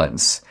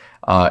violence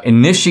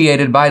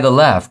initiated by the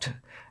left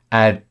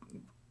at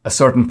a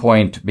certain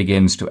point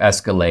begins to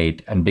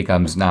escalate and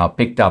becomes now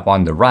picked up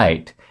on the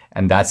right.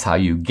 And that's how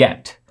you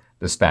get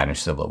the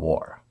Spanish Civil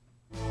War.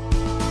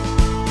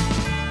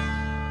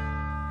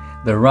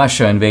 The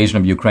Russia invasion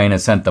of Ukraine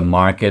has sent the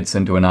markets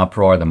into an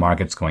uproar. The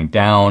market's going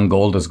down,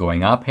 gold is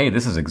going up. Hey,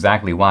 this is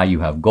exactly why you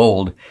have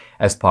gold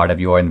as part of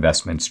your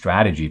investment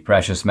strategy.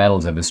 Precious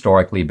metals have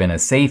historically been a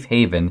safe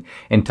haven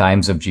in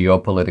times of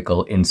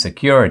geopolitical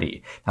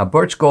insecurity. Now,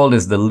 Birch Gold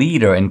is the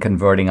leader in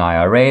converting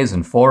IRAs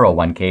and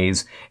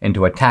 401ks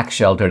into a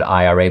tax-sheltered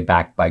IRA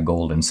backed by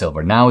gold and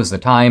silver. Now is the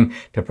time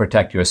to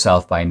protect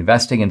yourself by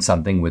investing in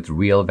something with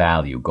real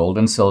value. Gold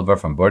and silver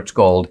from Birch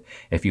Gold,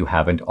 if you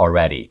haven't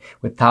already.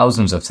 With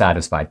thousands of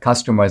satisfied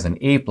customers, an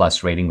A+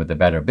 rating with the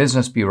Better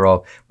Business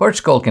Bureau,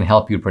 Birch Gold can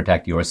help you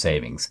protect your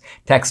savings.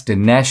 Text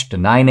Dinesh to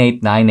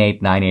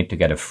 989898 to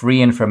get a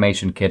free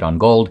information kit on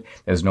gold.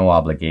 There's no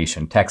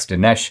obligation. Text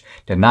Dinesh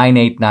to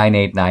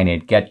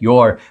 989898. Get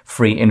your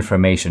free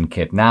information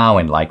kit now,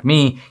 and like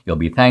me, you'll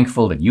be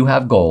thankful that you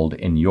have gold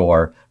in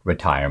your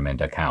retirement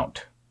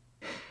account.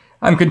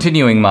 I'm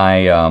continuing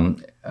my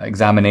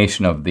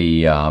examination of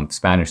the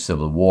Spanish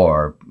Civil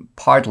War,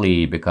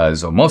 partly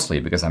because, or mostly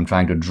because, I'm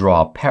trying to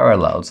draw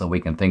parallels that we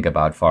can think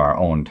about for our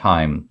own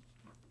time.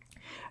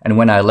 And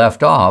when I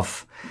left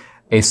off,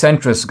 a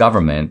centrist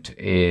government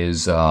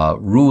is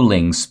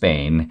ruling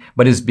Spain,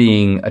 but is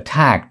being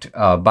attacked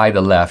by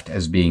the left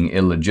as being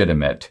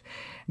illegitimate.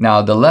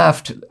 Now, the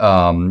left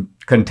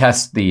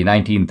contests the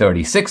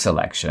 1936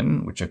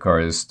 election, which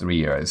occurs 3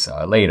 years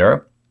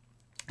later,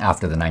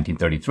 after the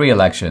 1933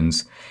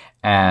 elections,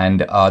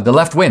 and the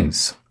left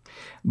wins.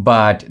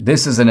 But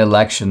this is an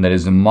election that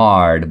is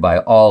marred by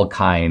all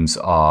kinds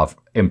of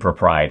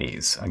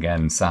improprieties.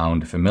 Again,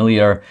 sound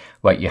familiar?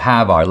 What you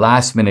have are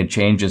last-minute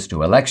changes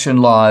to election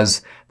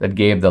laws that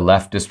gave the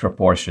left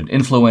disproportionate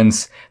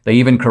influence. They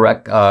even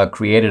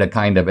created a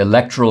kind of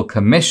electoral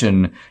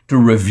commission to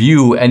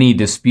review any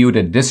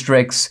disputed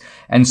districts.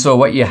 And so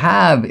what you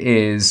have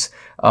is,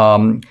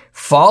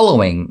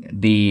 following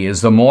the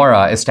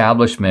Zamora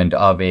establishment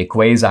of a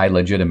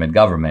quasi-legitimate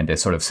government, a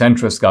sort of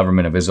centrist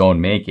government of his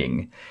own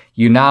making,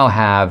 you now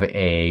have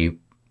a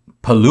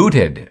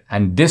polluted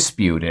and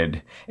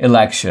disputed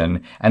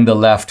election, and the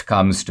left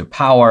comes to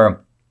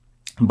power.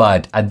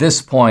 But at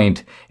this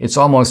point, it's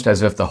almost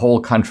as if the whole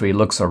country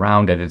looks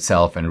around at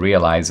itself and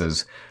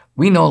realizes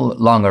we no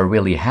longer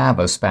really have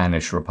a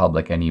Spanish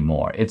Republic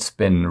anymore. It's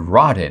been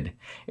rotted.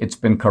 It's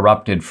been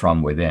corrupted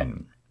from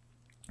within.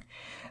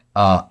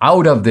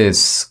 Out of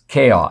this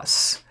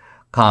chaos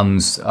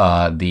comes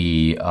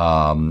the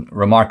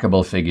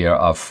remarkable figure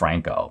of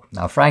Franco.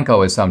 Now,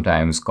 Franco is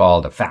sometimes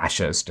called a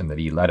fascist and that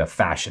he led a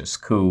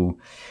fascist coup.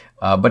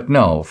 But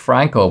no,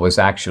 Franco was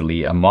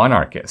actually a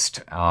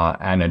monarchist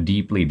and a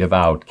deeply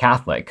devout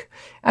Catholic,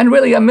 and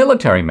really a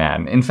military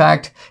man. In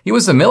fact, he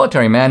was a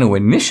military man who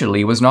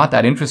initially was not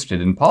that interested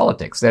in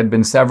politics. There had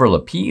been several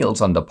appeals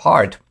on the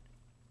part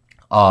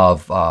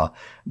of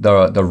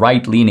the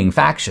right-leaning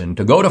faction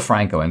to go to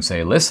Franco and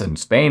say, listen,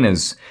 Spain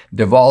is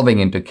devolving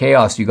into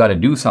chaos. You got to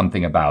do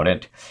something about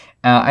it.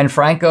 And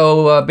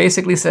Franco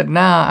basically said,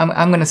 nah,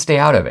 I'm going to stay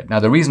out of it.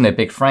 Now, the reason they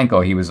picked Franco,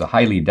 he was a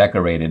highly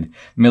decorated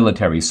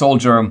military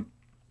soldier,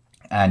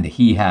 and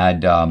he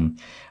had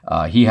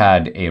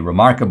a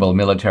remarkable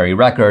military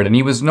record, and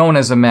he was known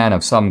as a man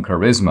of some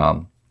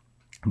charisma.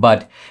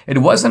 But it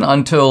wasn't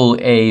until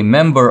a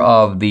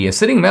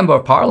sitting member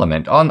of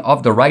parliament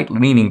of the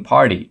right-leaning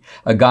party,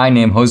 a guy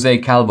named Jose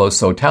Calvo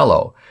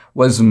Sotelo,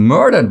 was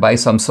murdered by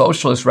some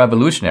socialist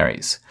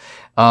revolutionaries,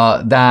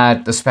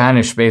 that the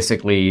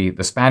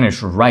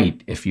Spanish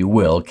right, if you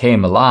will,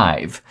 came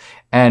alive.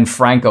 And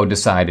Franco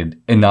decided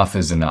enough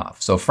is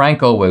enough. So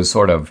Franco was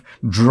sort of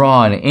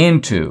drawn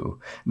into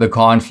the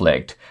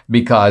conflict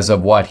because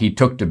of what he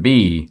took to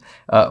be.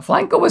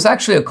 Franco was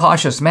actually a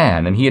cautious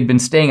man, and he had been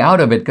staying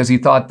out of it because he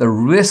thought the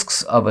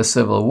risks of a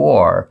civil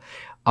war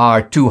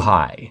are too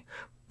high.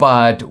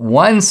 But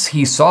once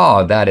he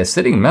saw that a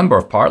sitting member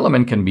of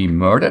parliament can be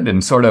murdered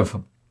and sort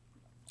of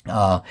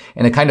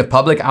in a kind of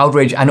public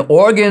outrage, and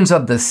organs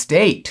of the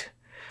state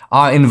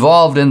are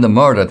involved in the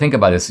murder. Think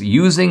about this,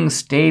 using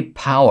state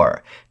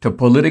power to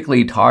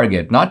politically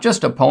target not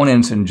just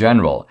opponents in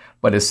general,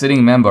 but a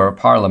sitting member of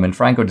parliament.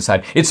 Franco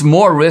decided it's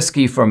more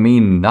risky for me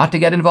not to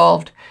get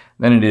involved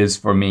than it is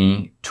for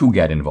me to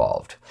get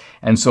involved.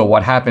 And so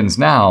what happens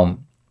now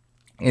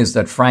is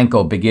that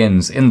Franco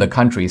begins in the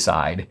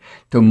countryside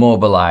to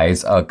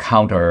mobilize a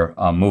counter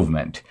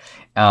movement.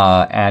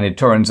 And it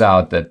turns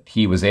out that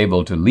he was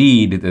able to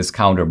lead this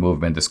counter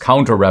movement, this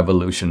counter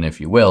revolution, if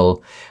you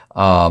will,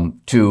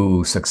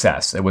 to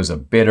success. It was a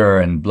bitter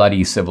and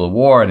bloody civil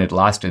war, and it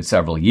lasted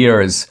several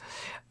years.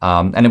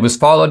 And it was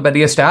followed by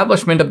the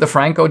establishment of the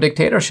Franco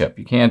dictatorship.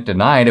 You can't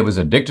deny it. It was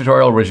a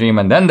dictatorial regime.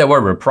 And then there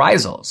were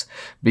reprisals,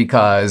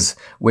 because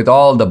with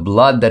all the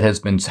blood that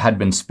had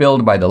been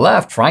spilled by the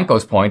left,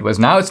 Franco's point was,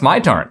 now it's my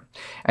turn.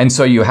 And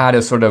so you had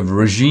a sort of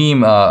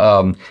regime,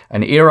 an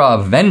era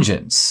of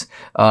vengeance,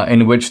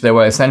 in which there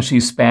were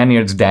essentially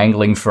Spaniards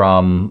dangling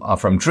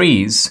from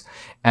trees,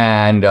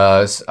 and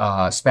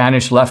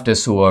Spanish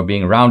leftists who were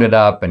being rounded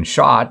up and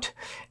shot.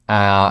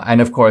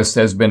 And of course,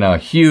 there's been a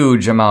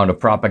huge amount of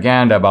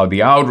propaganda about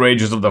the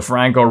outrages of the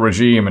Franco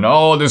regime and,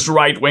 oh, this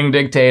right-wing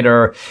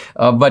dictator,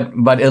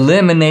 but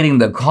eliminating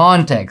the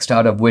context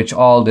out of which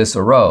all this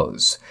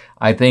arose.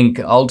 I think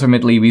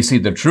ultimately we see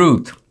the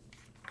truth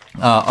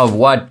of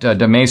what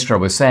de Maistre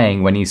was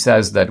saying when he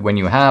says that when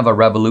you have a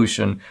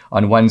revolution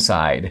on one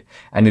side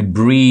and it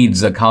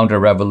breeds a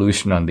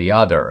counter-revolution on the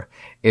other,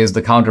 is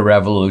the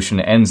counter-revolution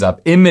ends up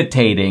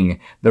imitating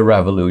the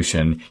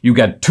revolution. You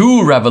get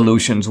two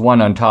revolutions, one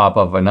on top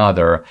of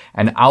another,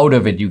 and out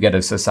of it you get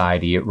a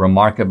society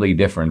remarkably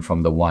different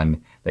from the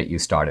one that you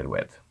started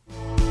with.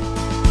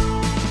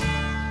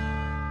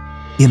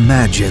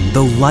 Imagine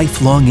the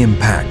lifelong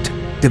impact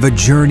of a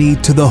journey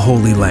to the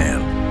Holy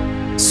Land.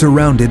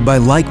 Surrounded by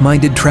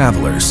like-minded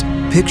travelers,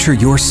 picture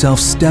yourself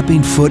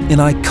stepping foot in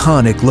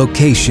iconic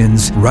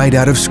locations right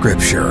out of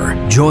Scripture.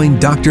 Join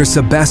Dr.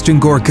 Sebastian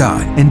Gorka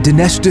and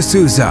Dinesh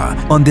D'Souza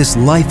on this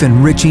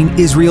life-enriching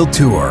Israel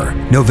tour,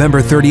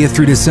 November 30th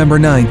through December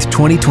 9th,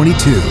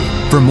 2022.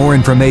 For more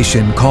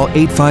information, call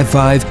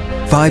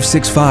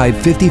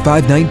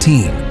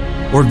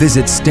 855-565-5519 or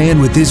visit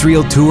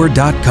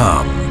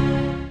standwithisraeltour.com.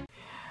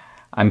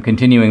 I'm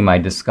continuing my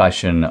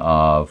discussion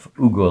of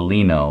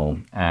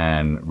Ugolino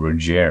and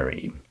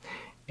Ruggieri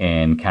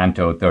in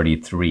Canto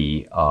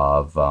 33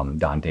 of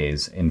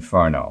Dante's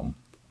Inferno.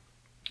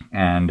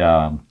 And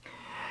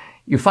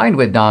you find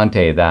with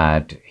Dante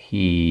that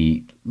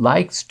he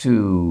likes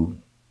to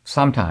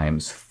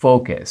sometimes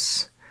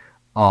focus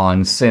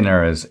on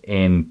sinners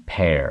in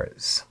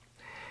pairs.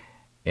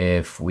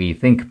 If we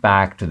think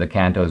back to the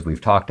cantos we've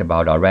talked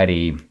about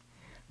already,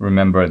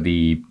 remember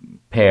the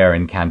pair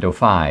in Canto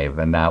 5,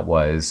 and that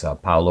was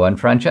Paolo and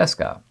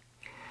Francesca.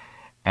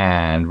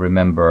 And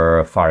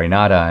remember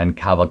Farinata and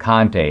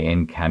Cavalcante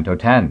in Canto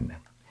 10.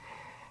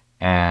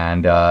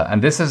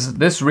 And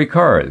this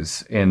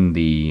recurs in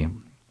the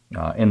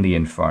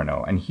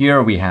Inferno. And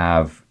here we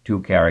have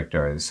two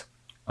characters,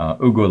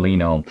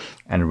 Ugolino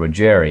and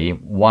Ruggieri,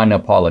 one a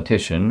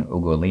politician,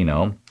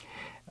 Ugolino,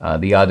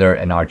 the other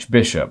an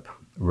archbishop,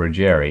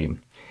 Ruggieri.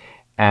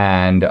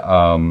 And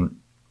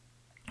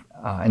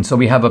so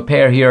we have a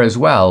pair here as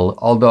well,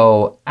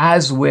 although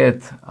as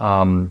with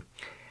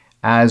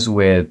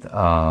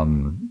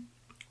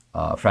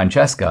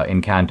Francesca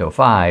in Canto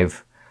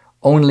 5,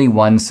 only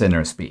one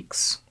sinner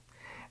speaks.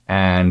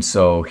 And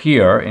so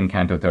here in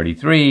Canto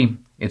 33,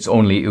 it's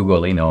only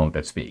Ugolino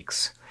that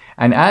speaks.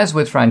 And as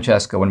with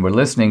Francesca, when we're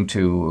listening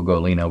to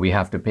Ugolino, we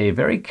have to pay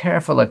very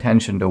careful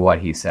attention to what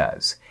he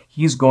says.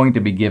 He's going to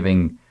be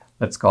giving,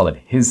 let's call it,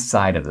 his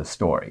side of the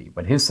story.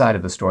 But his side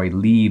of the story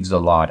leaves a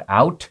lot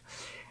out,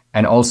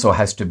 and also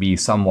has to be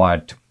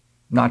somewhat,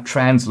 not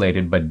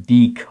translated, but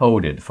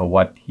decoded for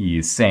what he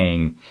is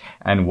saying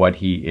and what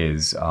he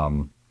is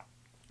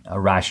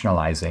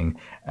rationalizing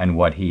and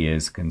what he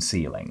is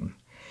concealing.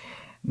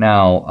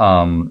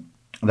 Now,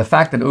 the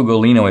fact that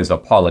Ugolino is a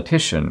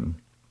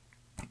politician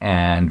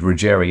and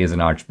Ruggieri is an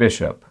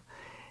archbishop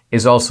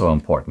is also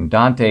important.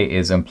 Dante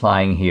is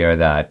implying here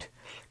that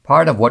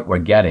part of what we're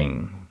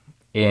getting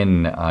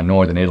in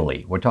northern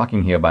Italy. We're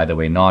talking here, by the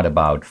way, not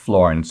about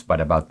Florence,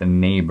 but about the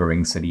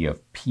neighboring city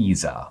of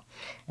Pisa.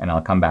 And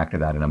I'll come back to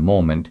that in a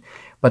moment.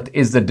 But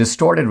is the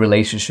distorted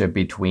relationship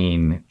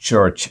between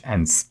church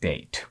and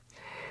state.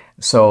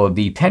 So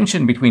the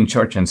tension between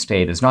church and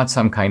state is not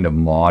some kind of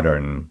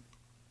modern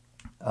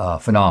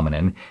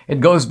phenomenon. It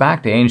goes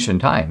back to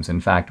ancient times. In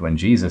fact, when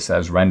Jesus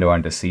says, "Render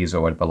unto Caesar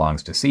what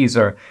belongs to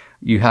Caesar,"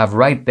 you have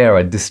right there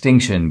a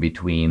distinction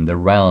between the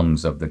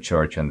realms of the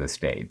church and the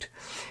state.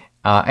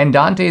 And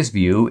Dante's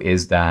view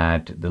is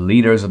that the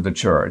leaders of the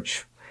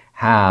church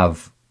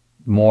have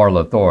moral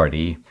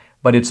authority,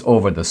 but it's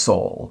over the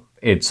soul.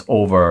 It's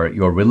over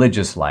your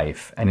religious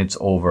life, and it's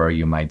over,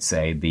 you might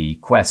say, the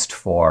quest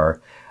for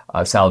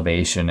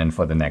salvation and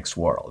for the next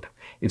world.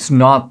 It's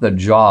not the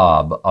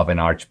job of an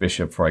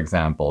archbishop, for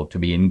example, to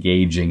be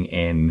engaging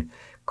in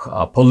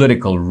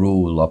political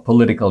rule or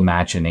political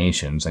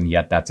machinations, and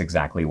yet that's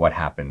exactly what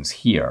happens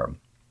here.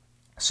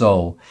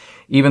 So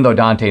even though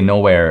Dante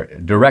nowhere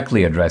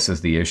directly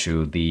addresses the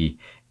issue, the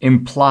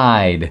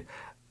implied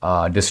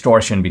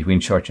distortion between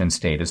church and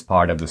state is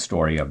part of the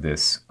story of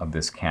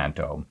this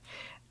canto.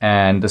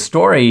 And the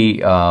story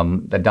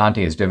that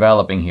Dante is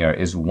developing here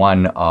is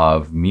one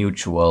of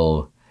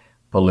mutual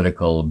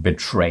political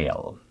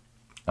betrayal.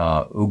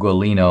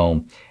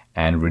 Ugolino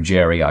and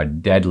Ruggieri are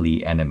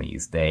deadly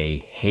enemies.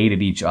 They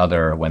hated each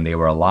other when they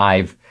were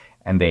alive,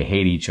 and they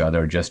hate each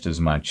other just as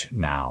much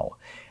now.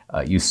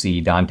 You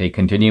see Dante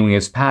continuing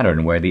his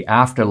pattern where the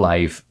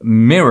afterlife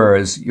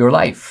mirrors your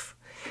life.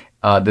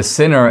 The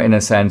sinner, in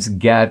a sense,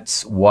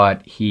 gets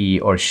what he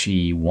or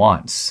she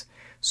wants.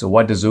 So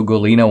what does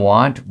Ugolino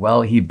want?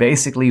 Well, he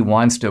basically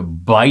wants to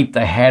bite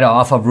the head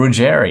off of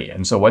Ruggieri.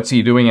 And so what's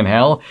he doing in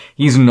hell?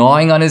 He's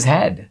gnawing on his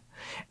head.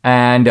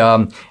 And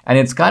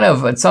it's kind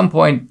of, at some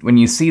point, when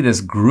you see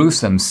this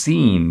gruesome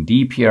scene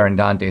deep here in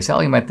Dante's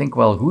hell, you might think,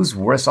 well, who's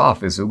worse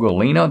off? Is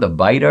Ugolino, the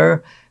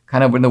biter,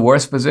 kind of in the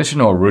worst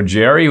position, or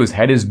Ruggieri, whose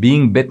head is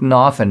being bitten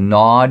off and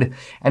gnawed?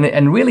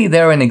 And really,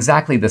 they're in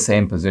exactly the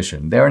same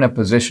position. They're in a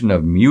position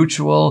of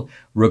mutual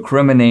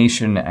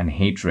recrimination and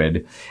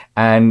hatred.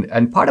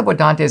 And part of what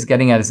Dante is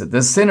getting at is that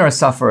the sinner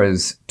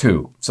suffers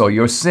too. So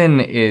your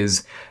sin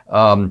is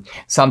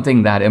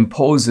something that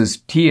imposes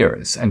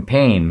tears and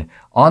pain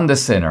on the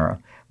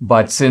sinner,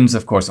 But sins,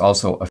 of course,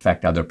 also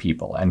affect other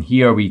people. And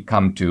here we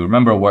come to,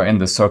 remember, we're in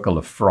the circle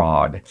of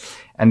fraud.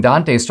 And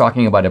Dante is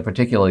talking about a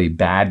particularly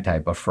bad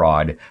type of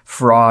fraud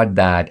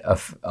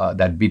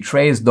that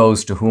betrays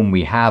those to whom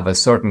we have a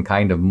certain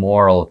kind of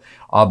moral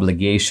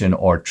obligation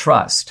or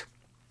trust.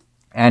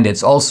 And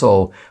it's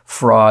also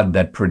fraud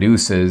that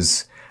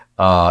produces,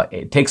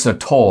 it takes a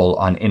toll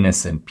on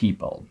innocent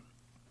people.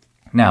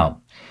 Now,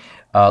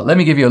 let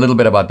me give you a little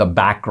bit about the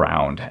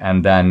background,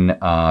 and then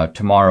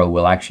tomorrow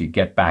we'll actually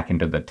get back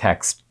into the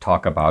text,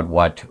 talk about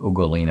what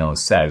Ugolino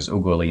says,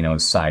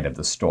 Ugolino's side of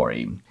the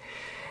story.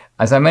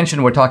 As I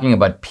mentioned, we're talking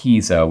about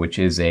Pisa, which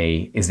is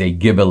a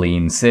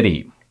Ghibelline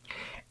city.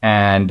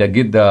 And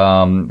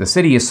the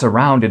city is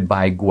surrounded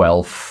by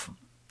Guelph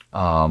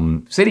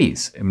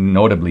cities,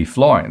 notably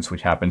Florence,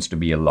 which happens to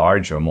be a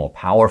larger, more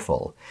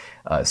powerful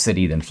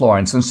city than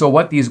Florence. And so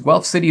what these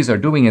Guelph cities are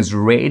doing is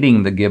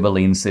raiding the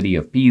Ghibelline city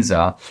of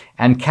Pisa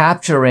and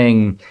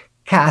capturing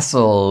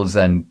castles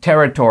and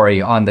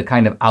territory on the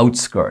kind of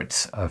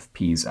outskirts of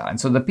Pisa. And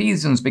so the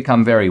Pisans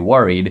become very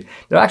worried.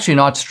 They're actually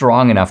not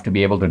strong enough to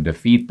be able to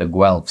defeat the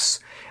Guelphs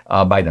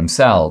by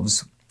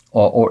themselves,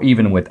 or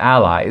even with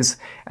allies.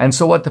 And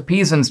so what the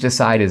Pisans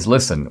decide is,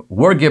 listen,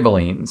 we're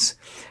Ghibellines,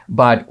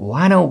 but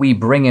why don't we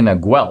bring in a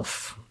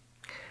Guelph?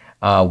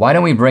 Why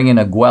don't we bring in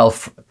a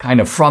Guelph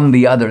kind of from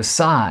the other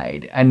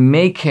side and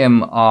make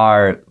him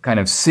our kind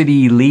of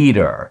city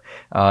leader?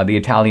 The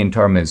Italian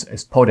term is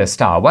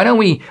podestà. Why don't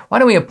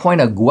we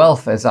appoint a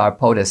Guelph as our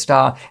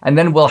podestà, and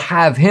then we'll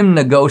have him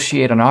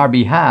negotiate on our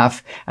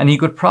behalf, and he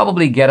could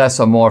probably get us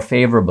a more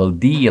favorable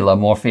deal, a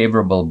more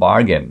favorable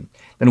bargain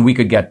than we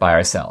could get by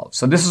ourselves.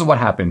 So this is what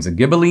happens. A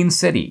Ghibelline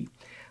city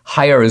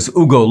hires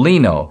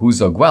Ugolino, who's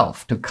a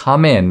Guelph, to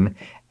come in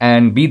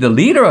and be the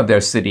leader of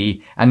their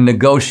city and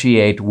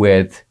negotiate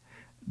with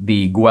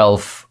the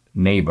Guelph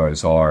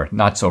neighbors, or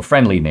not so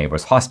friendly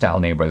neighbors, hostile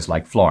neighbors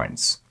like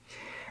Florence.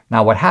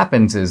 Now what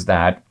happens is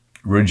that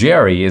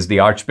Ruggieri is the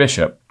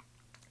archbishop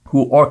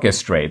who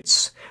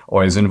orchestrates,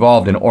 or is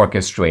involved in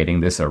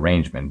orchestrating this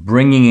arrangement,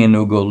 bringing in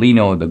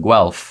Ugolino the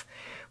Guelph.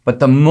 But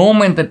the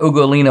moment that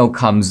Ugolino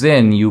comes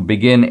in, you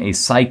begin a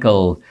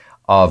cycle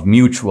of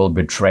mutual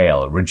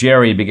betrayal.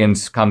 Ruggieri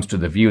comes to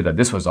the view that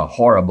this was a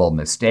horrible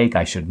mistake.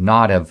 I should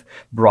not have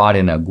brought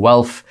in a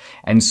Guelph.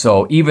 And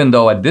so even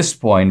though at this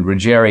point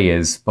Ruggieri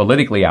is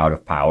politically out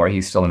of power,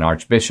 he's still an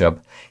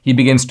archbishop, he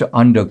begins to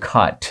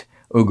undercut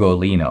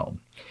Ugolino.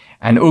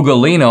 And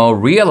Ugolino,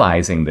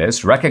 realizing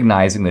this,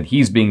 recognizing that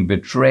he's being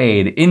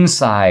betrayed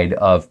inside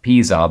of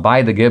Pisa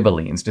by the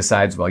Ghibellines,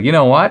 decides, well, you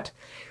know what?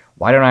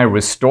 Why don't I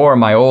restore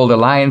my old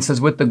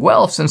alliances with the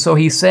Guelphs? And so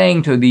he's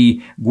saying to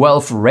the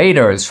Guelph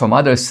raiders from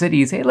other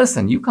cities, hey,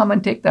 listen, you come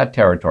and take that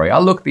territory.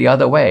 I'll look the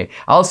other way.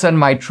 I'll send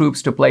my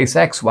troops to place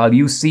X while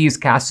you seize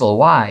Castle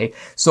Y.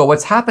 So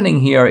what's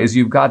happening here is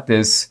you've got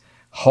this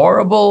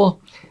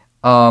horrible,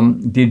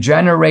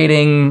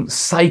 degenerating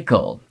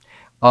cycle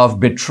of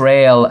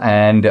betrayal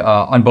and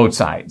on both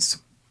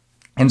sides.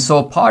 And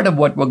so part of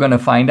what we're going to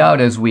find out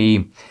as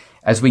we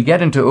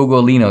get into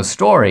Ugolino's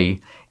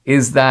story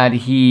is that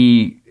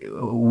he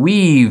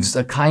weaves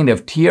a kind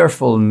of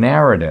tearful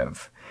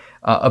narrative,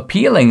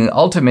 appealing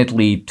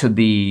ultimately to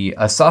the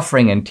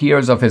suffering and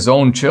tears of his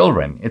own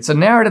children. It's a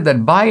narrative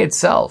that by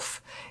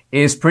itself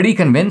is pretty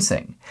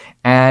convincing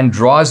and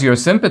draws your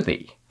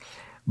sympathy.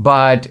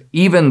 But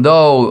even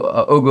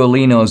though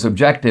Ugolino's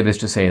objective is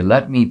to say,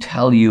 let me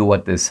tell you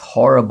what this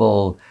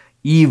horrible,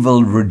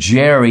 evil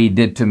Ruggieri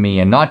did to me,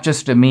 and not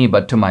just to me,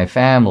 but to my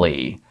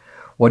family,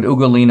 what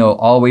Ugolino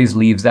always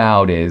leaves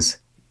out is,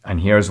 and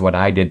here's what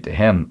I did to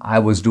him. I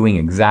was doing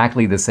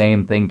exactly the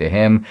same thing to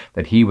him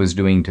that he was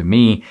doing to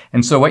me.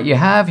 And so what you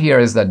have here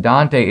is that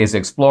Dante is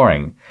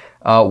exploring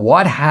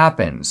what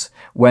happens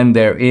when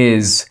there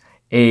is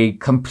a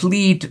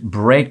complete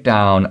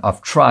breakdown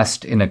of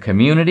trust in a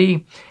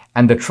community,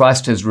 and the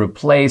trust is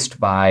replaced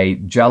by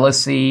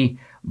jealousy,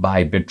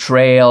 by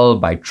betrayal,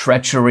 by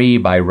treachery,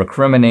 by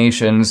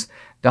recriminations.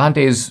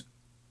 Dante's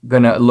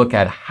going to look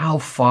at how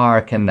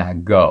far can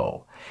that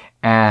go,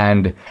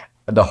 and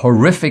the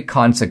horrific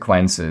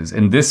consequences,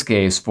 in this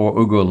case for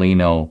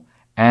Ugolino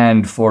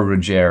and for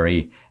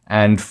Ruggieri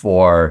and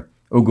for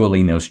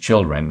Ugolino's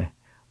children,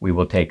 we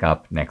will take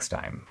up next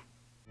time.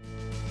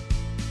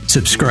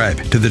 Subscribe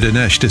to the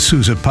Dinesh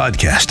D'Souza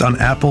podcast on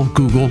Apple,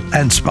 Google,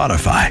 and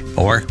Spotify,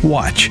 or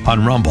watch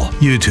on Rumble,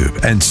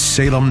 YouTube, and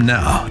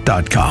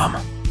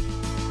SalemNow.com.